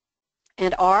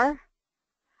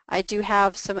 I do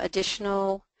have some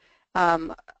additional,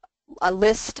 a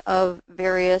list of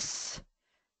various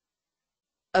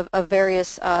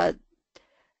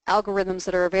algorithms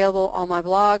that are available on my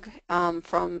blog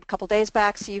from a couple days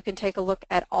back, so you can take a look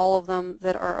at all of them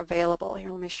that are available. Here,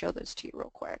 let me show those to you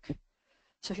real quick.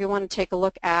 So if you want to take a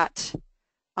look at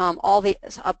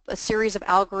a series of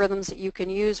algorithms that you can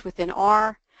use within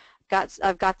R,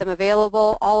 I've got them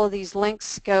available. All of these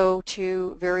links go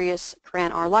to various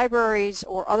CRAN R libraries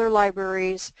or other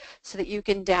libraries so that you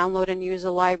can download and use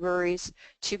the libraries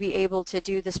to be able to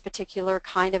do this particular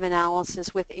kind of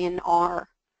analysis within R.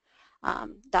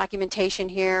 Documentation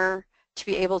here to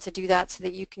be able to do that so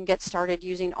that you can get started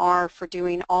using R for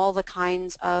doing all the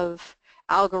kinds of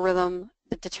algorithm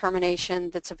determination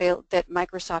that's available that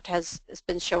Microsoft has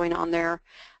been showing on their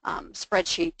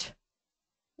spreadsheet,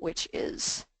 which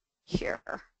is here.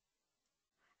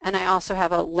 And I also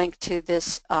have a link to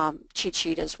this cheat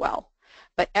sheet as well.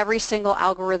 But every single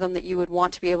algorithm that you would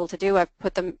want to be able to do, I've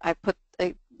put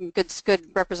a good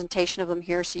representation of them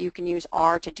here so you can use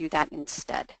R to do that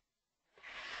instead.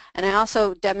 And I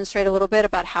also demonstrate a little bit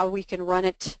about how we can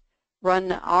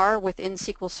run R within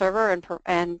SQL Server,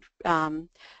 and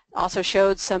also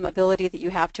showed some ability that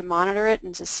you have to monitor it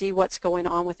and to see what's going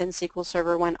on within SQL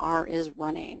Server when R is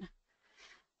running.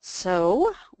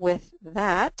 So with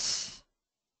that,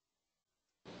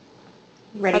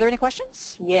 Ready? Are there any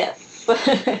questions? Yes.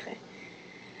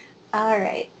 All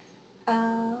right.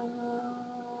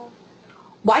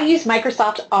 Why use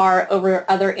Microsoft R over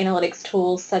other analytics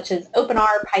tools such as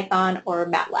OpenR, Python, or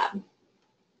MATLAB?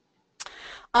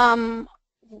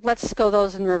 Let's go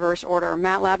those in reverse order.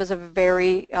 MATLAB is a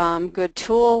very good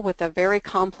tool with a very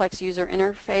complex user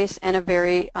interface and a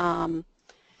very,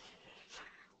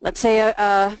 let's say,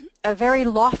 a very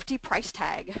lofty price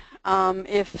tag.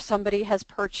 If somebody has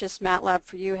purchased MATLAB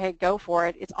for you, hey, go for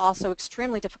it. It's also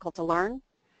extremely difficult to learn.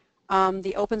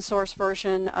 The open source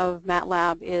version of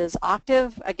MATLAB is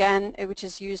Octave, again, which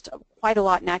is used quite a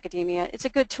lot in academia. It's a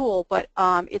good tool, but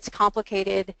it's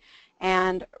complicated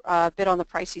and a bit on the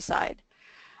pricey side.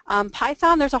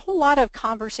 Python, there's a whole lot of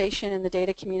conversation in the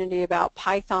data community about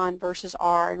Python versus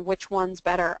R and which one's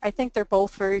better. I think they're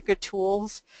both very good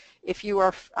tools if you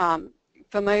are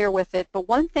familiar with it, but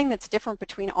one thing that's different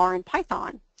between R and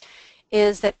Python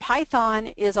is that Python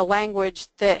is a language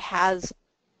that has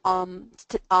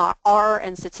R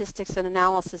and statistics and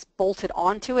analysis bolted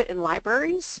onto it in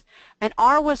libraries, and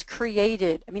R was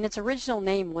created, I mean its original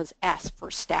name was S for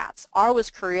stats. R was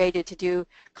created to do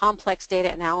complex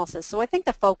data analysis, so I think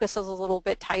the focus is a little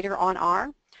bit tighter on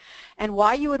R. And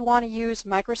why you would want to use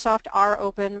Microsoft R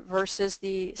Open versus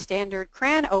the standard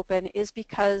CRAN Open is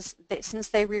because since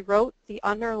they rewrote the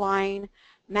underlying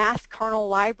math kernel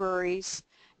libraries,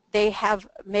 they have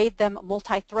made them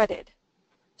multi-threaded.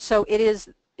 So it is,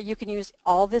 you can use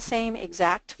all the same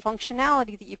exact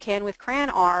functionality that you can with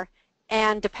CRAN R,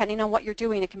 and depending on what you're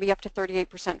doing, it can be up to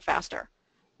 38% faster.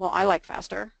 Well, I like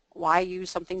faster. Why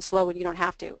use something slow when you don't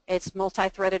have to? It's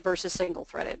multi-threaded versus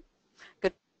single-threaded.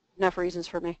 enough reasons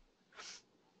for me.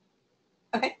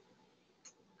 Okay.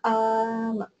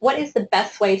 What is the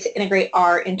best way to integrate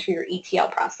R into your ETL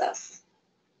process?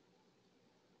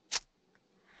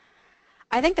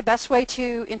 I think the best way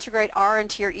to integrate R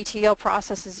into your ETL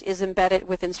processes is embed it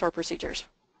within stored procedures.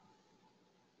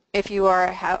 If you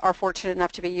are fortunate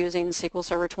enough to be using SQL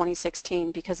Server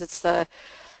 2016, because it's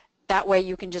that way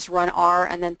you can just run R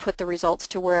and then put the results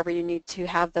to wherever you need to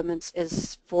have them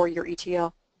is for your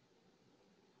ETL.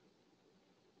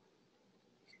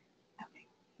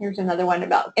 Here's another one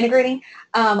about integrating.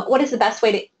 What is the best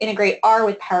way to integrate R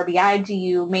with Power BI? Do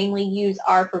you mainly use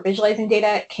R for visualizing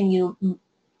data? Can you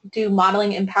do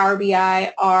modeling in Power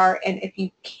BI, R? And if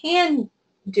you can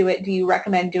do it, do you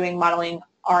recommend doing modeling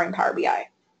R in Power BI?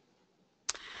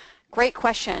 Great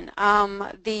question.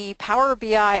 The Power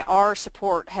BI R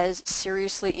support has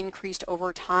seriously increased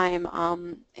over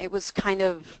time. It was kind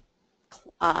of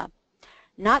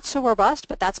not so robust,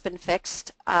 but that's been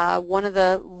fixed. One of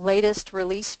the latest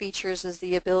release features is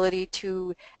the ability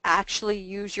to actually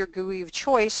use your GUI of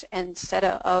choice instead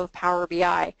of Power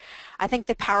BI. I think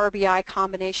the Power BI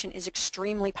combination is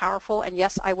extremely powerful, and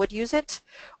yes, I would use it.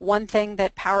 One thing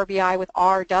that Power BI with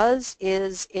R does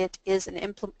is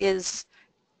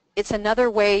it's another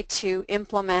way to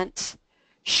implement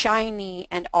Shiny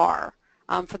and R.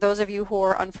 For those of you who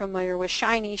are unfamiliar with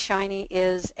Shiny, Shiny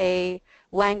is a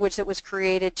language that was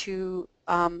created to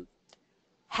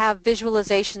have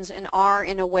visualizations in R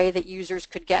in a way that users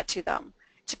could get to them.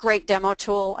 It's a great demo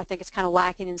tool. I think it's kind of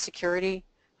lacking in security,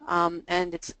 and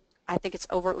I think it's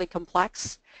overtly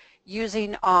complex.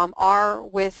 Using R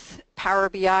with Power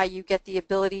BI, you get the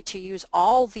ability to use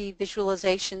all the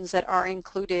visualizations that are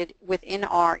included within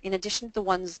R, in addition to the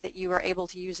ones that you are able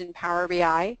to use in Power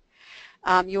BI.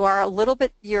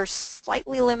 You're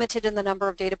slightly limited in the number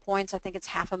of data points. I think it's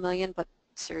 500,000, but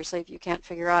seriously, if you can't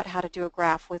figure out how to do a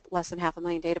graph with less than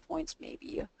 500,000 data points, maybe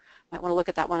you might want to look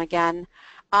at that one again.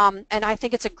 And I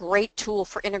think it's a great tool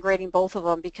for integrating both of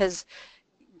them, because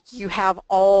you have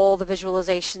all the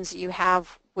visualizations that you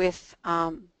have with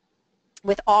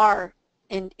R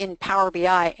in Power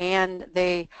BI, and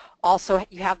you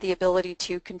have the ability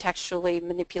to contextually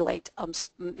manipulate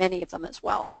many of them as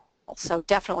well. So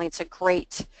definitely it's a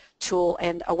great tool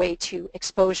and a way to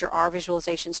expose your R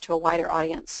visualizations to a wider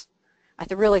audience. I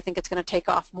really think it's going to take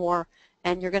off more,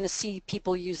 and you're going to see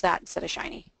people use that instead of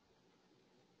Shiny.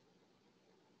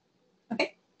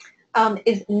 Okay.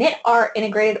 Is knit-R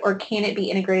integrated, or can it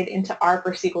be integrated into R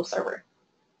for SQL Server?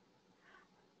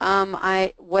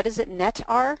 What is it,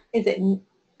 NetR? Is it?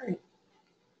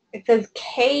 It says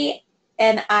K-N-I-T-R.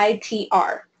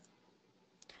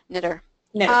 Knitter.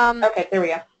 Knitter. Okay, there we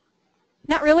go.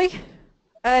 Not really.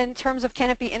 In terms of can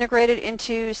it be integrated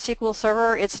into SQL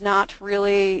Server, it's not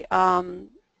really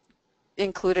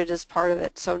included as part of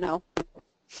it, so no.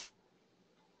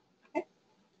 Okay.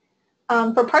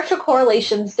 For partial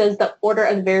correlations, does the order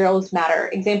of the variables matter?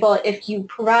 Example, if you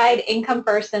provide income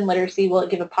first and literacy, will it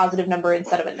give a positive number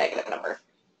instead of a negative number?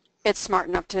 It's smart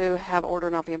enough to have order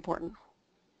not be important.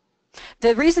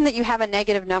 The reason that you have a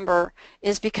negative number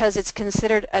is because it's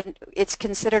considered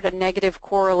a negative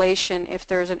correlation if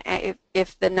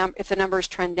the numbers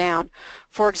trend down.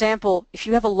 For example, if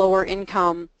you have a lower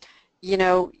income,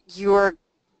 your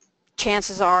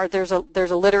chances are there's a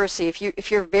literacy.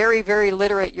 If you're very, very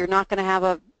literate, you're not going to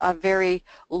have a very,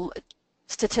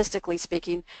 statistically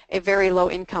speaking, a very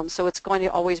low income. So it's going to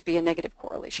always be a negative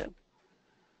correlation.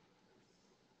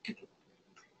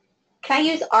 Can I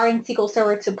use R and SQL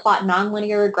Server to plot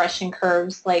nonlinear regression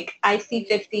curves like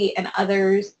IC50 and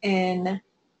others in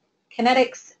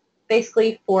kinetics,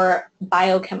 basically for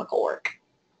biochemical work?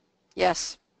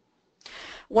 Yes.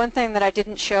 One thing that I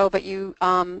didn't show, but you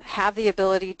have the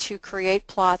ability to create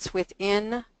plots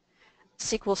within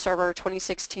SQL Server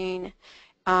 2016.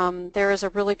 There is a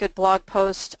really good blog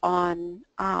post on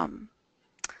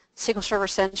SQL Server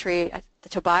Sentry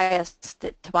that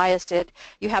Tobias did.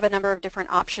 You have a number of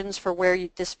different options for where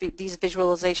these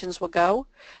visualizations will go.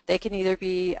 They can either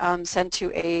be sent to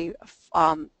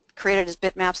created as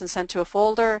bitmaps and sent to a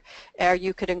folder, or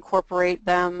you could incorporate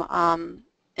them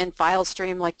in file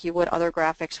stream like you would other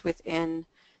graphics within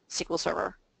SQL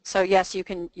Server. So yes, you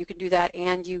can do that,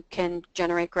 and you can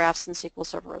generate graphs in SQL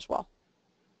Server as well.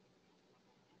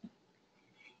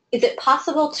 Is it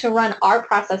possible to run R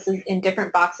processes in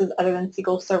different boxes other than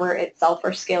SQL Server itself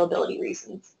for scalability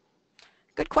reasons?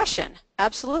 Good question.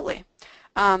 Absolutely.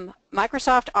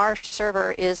 Microsoft R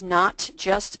Server is not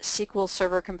just SQL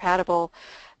Server compatible.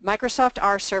 Microsoft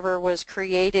R Server was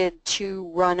created to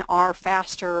run R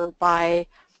faster by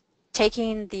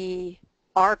taking the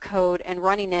R code and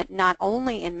running it not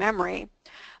only in memory,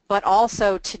 but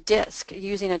also to disk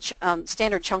using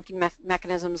standard chunking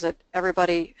mechanisms that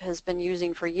everybody has been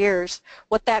using for years.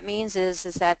 What that means is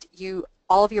that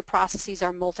all of your processes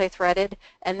are multi-threaded,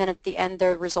 and then at the end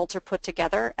the results are put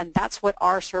together, and that's what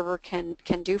R server can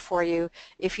do for you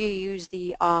if you use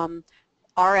the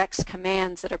RX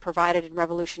commands that are provided in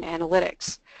Revolution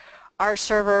Analytics. R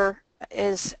server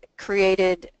is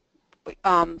created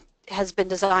has been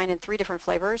designed in 3 different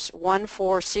flavors, one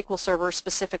for SQL Server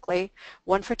specifically,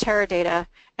 one for Teradata,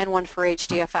 and one for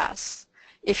HDFS.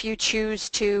 If you choose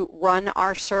to run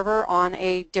our server on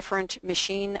a different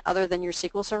machine other than your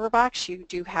SQL Server box, you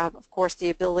do have, of course, the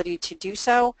ability to do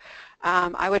so.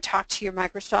 I would talk to your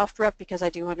Microsoft rep because I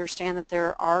do understand that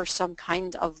there are some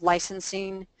kind of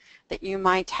licensing that you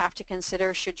might have to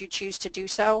consider should you choose to do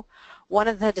so. One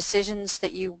of the decisions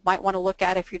that you might want to look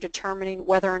at if you're determining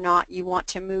whether or not you want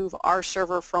to move our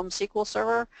server from SQL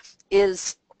Server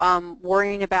is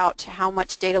worrying about how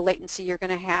much data latency you're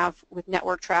going to have with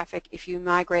network traffic if you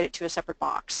migrate it to a separate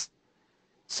box.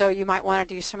 So you might want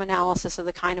to do some analysis of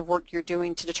the kind of work you're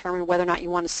doing to determine whether or not you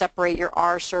want to separate your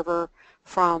R server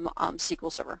from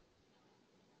SQL Server.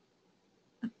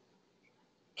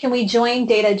 Can we join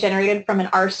data generated from an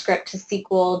R script to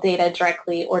SQL data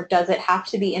directly, or does it have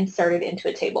to be inserted into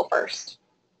a table first?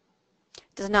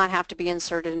 It does not have to be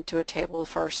inserted into a table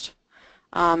first.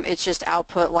 It's just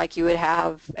output like you would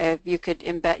have. You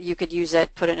could use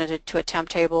it, put it into a temp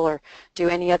table, or do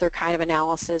any other kind of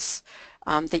analysis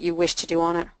that you wish to do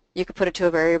on it. You could put it to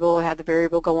a variable, have the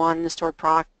variable go on in the stored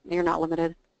proc. You're not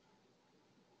limited.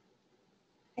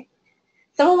 Okay.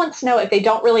 Someone wants to know if they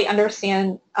don't really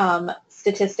understand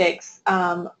statistics,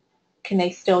 can they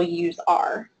still use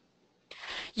R?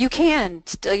 You can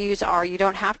still use R. You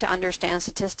don't have to understand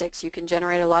statistics. You can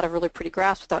generate a lot of really pretty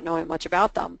graphs without knowing much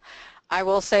about them. I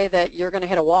will say that you're going to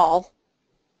hit a wall.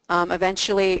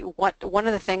 Eventually, one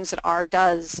of the things that R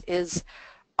does is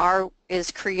R is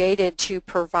created to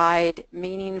provide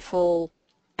meaningful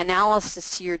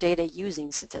analysis to your data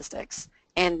using statistics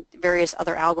and various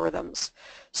other algorithms.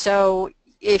 So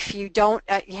if you don't,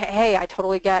 hey, I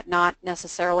totally get not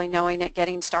necessarily knowing it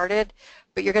getting started,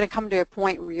 but you're going to come to a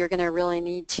point where you're going to really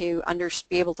need to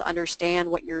be able to understand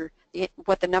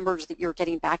what the numbers that you're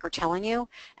getting back are telling you,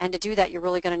 and to do that you're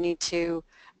really going to need to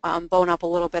bone up a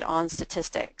little bit on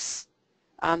statistics.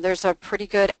 There's a pretty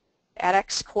good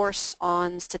edX course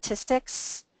on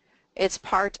statistics. It's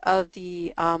part of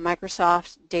the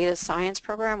Microsoft Data Science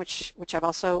program, which I'm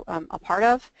also a part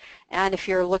of. And if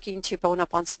you're looking to bone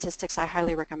up on statistics, I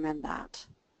highly recommend that.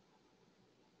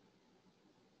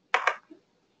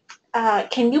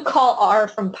 Can you call R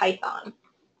from Python?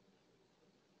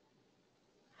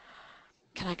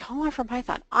 Can I call R from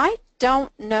Python? I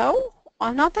don't know.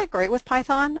 I'm not that great with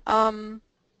Python.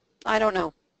 I don't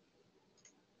know.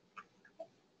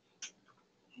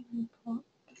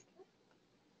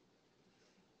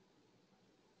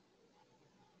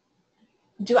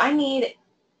 Do I need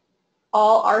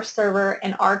all R server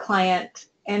and R client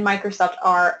and Microsoft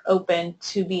R open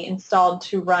to be installed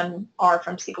to run R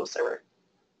from SQL Server?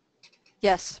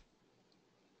 Yes.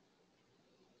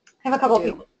 I have a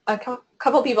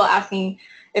couple people asking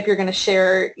if you're going to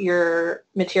share your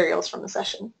materials from the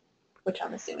session, which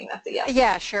I'm assuming that's a yes.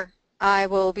 Yeah, sure. I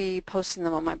will be posting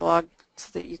them on my blog so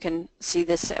that you can see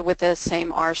this with the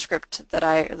same R script that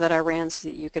I ran, so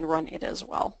that you can run it as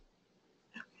well.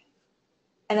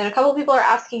 And then a couple people are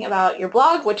asking about your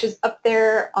blog, which is up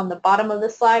there on the bottom of the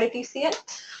slide if you see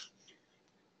it.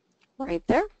 Right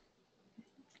there.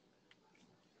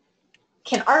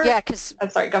 Can R... Yeah, because... I'm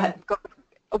sorry, go ahead.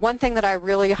 One thing that I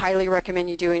really highly recommend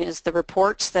you doing is the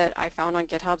reports that I found on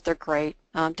GitHub. They're great.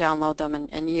 Download them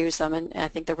and use them, and I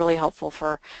think they're really helpful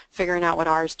for figuring out what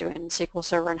R is doing in SQL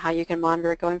Server and how you can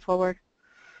monitor it going forward.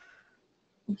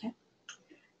 Okay.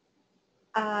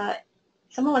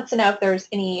 Someone wants to know if there's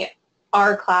any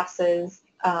R classes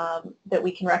that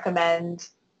we can recommend.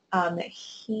 That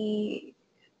he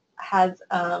has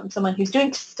someone who's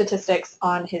doing statistics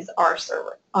on his R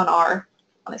server, on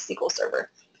a SQL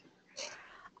server.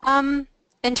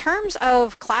 In terms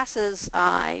of classes,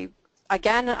 I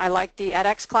like the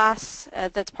edX class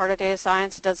that's part of data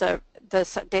science. It does the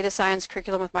data science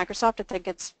curriculum with Microsoft. I think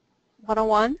it's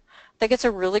 101. I think it's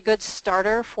a really good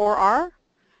starter for R.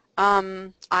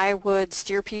 I would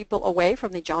steer people away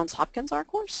from the Johns Hopkins R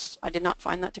course. I did not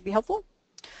find that to be helpful.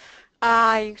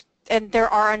 And there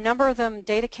are a number of them.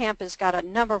 DataCamp has got a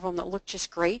number of them that look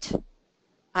just great.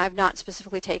 I've not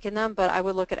specifically taken them, but I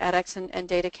would look at edX and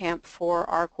DataCamp for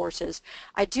R courses.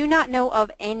 I do not know of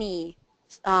any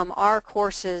R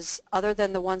courses other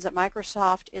than the ones that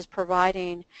Microsoft is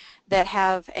providing that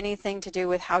have anything to do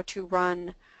with how to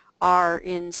run R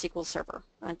in SQL Server.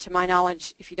 To my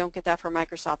knowledge, if you don't get that from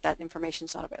Microsoft, that information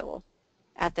is not available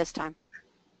at this time.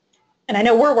 And I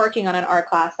know we're working on an R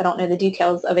class. I don't know the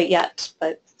details of it yet,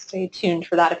 but stay tuned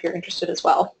for that if you're interested as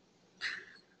well.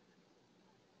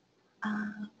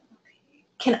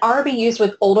 Can R be used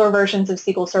with older versions of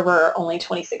SQL Server or only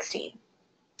 2016?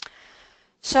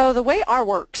 So the way R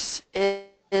works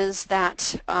is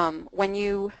that when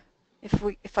you,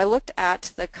 if I looked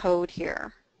at the code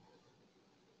here,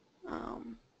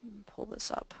 pull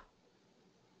this up.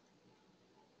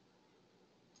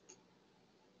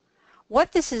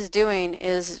 What this is doing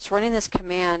is it's running this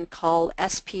command called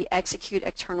sp execute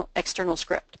external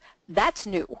script. That's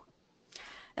new.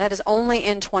 That is only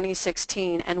in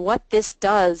 2016, and what this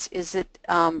does is it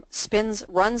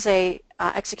runs a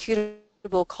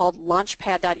executable called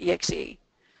launchpad.exe.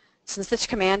 Since this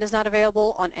command is not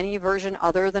available on any version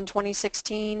other than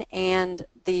 2016 and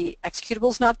the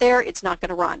executable is not there, it's not going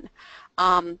to run.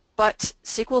 But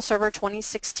SQL Server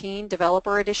 2016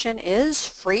 Developer Edition is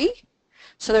free.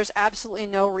 So there's absolutely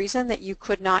no reason that you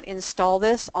could not install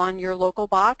this on your local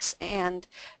box and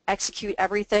execute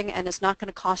everything, and it's not going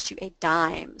to cost you a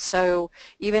dime. So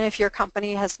even if your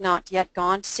company has not yet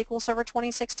gone to SQL Server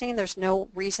 2016, there's no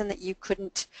reason that you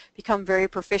couldn't become very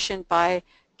proficient by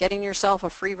getting yourself a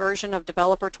free version of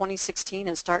Developer 2016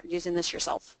 and start using this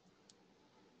yourself.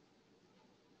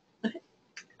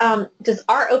 Does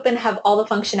ROpen have all the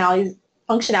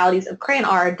functionalities of Crayon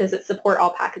R? Does it support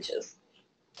all packages?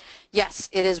 Yes,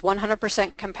 it is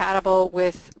 100% compatible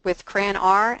with Crayon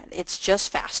R. It's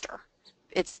just faster.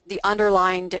 It's the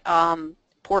underlined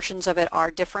portions of it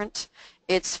are different.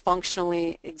 It's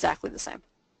functionally exactly the same.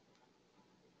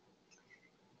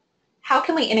 How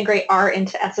can we integrate R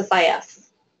into SSIS?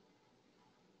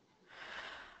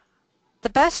 The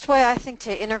best way, I think,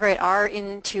 to integrate R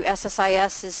into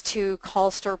SSIS is to call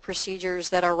store procedures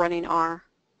that are running R.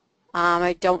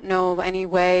 I don't know of any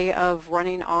way of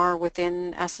running R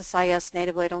within SSIS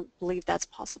natively. I don't believe that's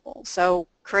possible. So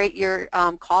create your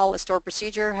call a store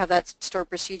procedure, have that store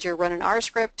procedure run an R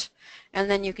script, and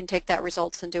then you can take that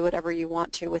results and do whatever you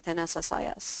want to within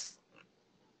SSIS.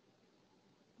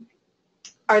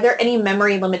 Are there any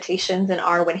memory limitations in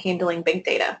R when handling big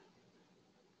data?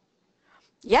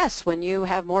 Yes, when you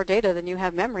have more data than you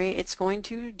have memory, it's going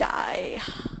to die,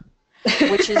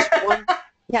 which is one.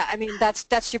 Yeah, I mean,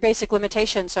 that's your basic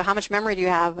limitation. So how much memory do you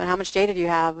have and how much data do you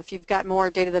have? If you've got more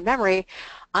data than memory,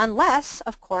 unless,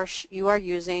 of course, you are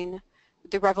using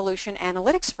the Revolution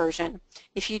Analytics version.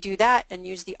 If you do that and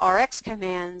use the RX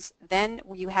commands, then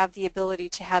you have the ability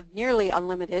to have nearly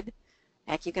unlimited.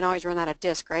 Heck, you can always run out of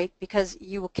disk, right? Because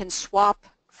you can swap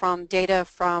from data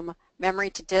from memory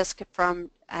to disk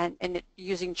and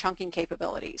using chunking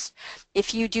capabilities.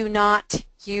 If you do not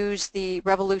use the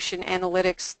Revolution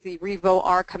Analytics, the Revo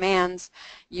R commands,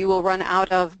 you will run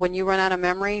out of, when you run out of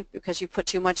memory because you put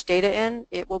too much data in,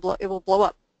 it will blow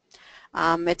up.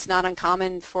 It's not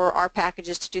uncommon for our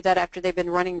packages to do that after they've been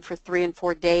running for 3 and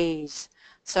 4 days.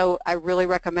 So I really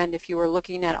recommend, if you are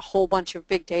looking at a whole bunch of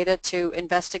big data, to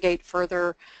investigate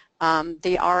further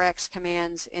the RX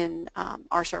commands in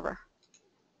R server.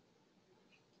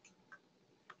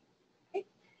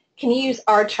 Can you use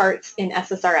R charts in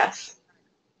SSRS?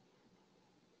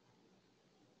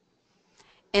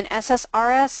 In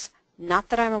SSRS, not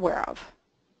that I'm aware of.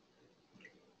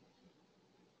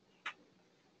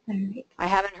 Right. I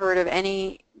haven't heard of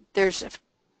any.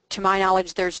 To my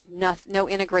knowledge, there's no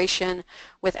integration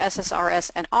with SSRS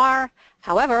and R.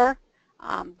 However,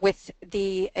 with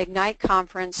the Ignite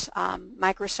conference,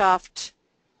 Microsoft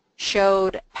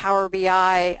showed Power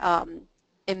BI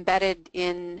embedded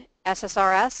in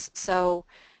SSRS. So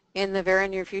in the very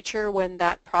near future, when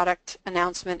that product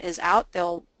announcement is out,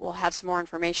 we'll have some more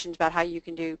information about how you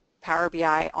can do Power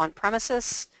BI on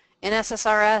premises in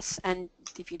SSRS, and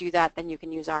if you do that, then you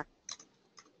can use R.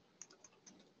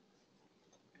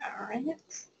 All right.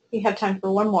 We have time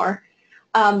for one more.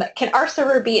 Can R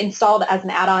Server be installed as an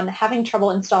add-on? Having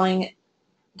trouble installing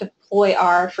Deploy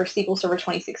R for SQL Server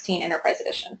 2016 Enterprise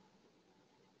Edition.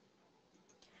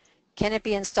 Can it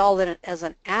be installed as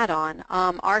an add-on?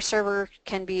 R server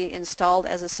can be installed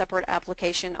as a separate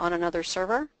application on another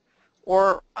server,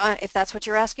 or if that's what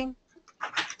you're asking?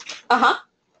 Uh-huh.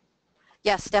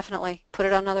 Yes, definitely. Put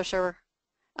it on another server.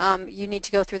 You need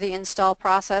to go through the install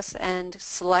process and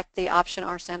select the option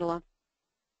R standalone.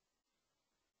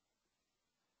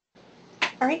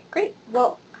 All right, great.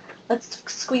 Well, let's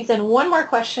squeeze in one more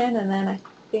question, and then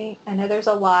I know there's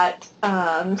a lot,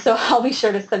 so I'll be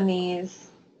sure to send these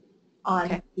on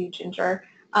to you, Ginger.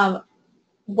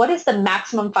 What is the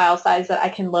maximum file size that I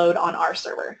can load on R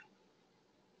server?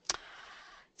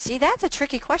 See, that's a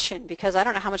tricky question because I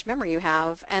don't know how much memory you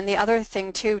have. And the other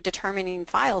thing too, determining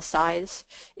file size.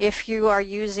 If you are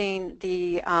using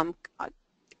the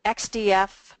XDF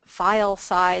file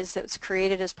size that's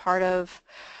created as part of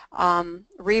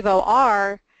Revo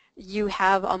R, you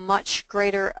have a much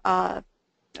greater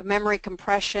memory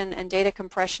compression and data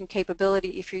compression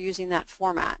capability if you're using that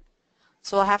format.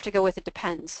 So I'll have to go with it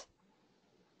depends.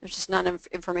 There's just not enough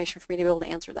information for me to be able to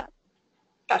answer that.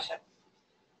 Gotcha.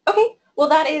 Okay, well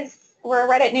we're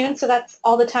right at noon, so that's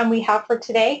all the time we have for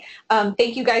today.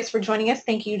 Thank you guys for joining us.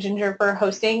 Thank you, Ginger, for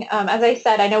hosting. As I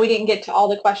said, I know we didn't get to all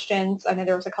the questions. I know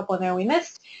there was a couple in there we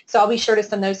missed, so I'll be sure to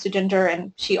send those to Ginger,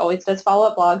 and she always does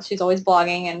follow-up blogs. She's always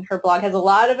blogging, and her blog has a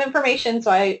lot of information, so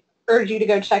I urge you to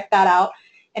go check that out.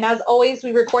 And as always,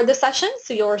 we record the session,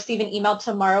 so you'll receive an email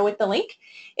tomorrow with the link.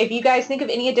 If you guys think of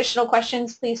any additional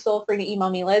questions, please feel free to email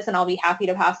me, Liz, and I'll be happy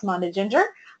to pass them on to Ginger.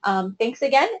 Thanks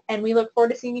again, and we look forward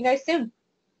to seeing you guys soon.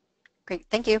 Great,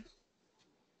 thank you.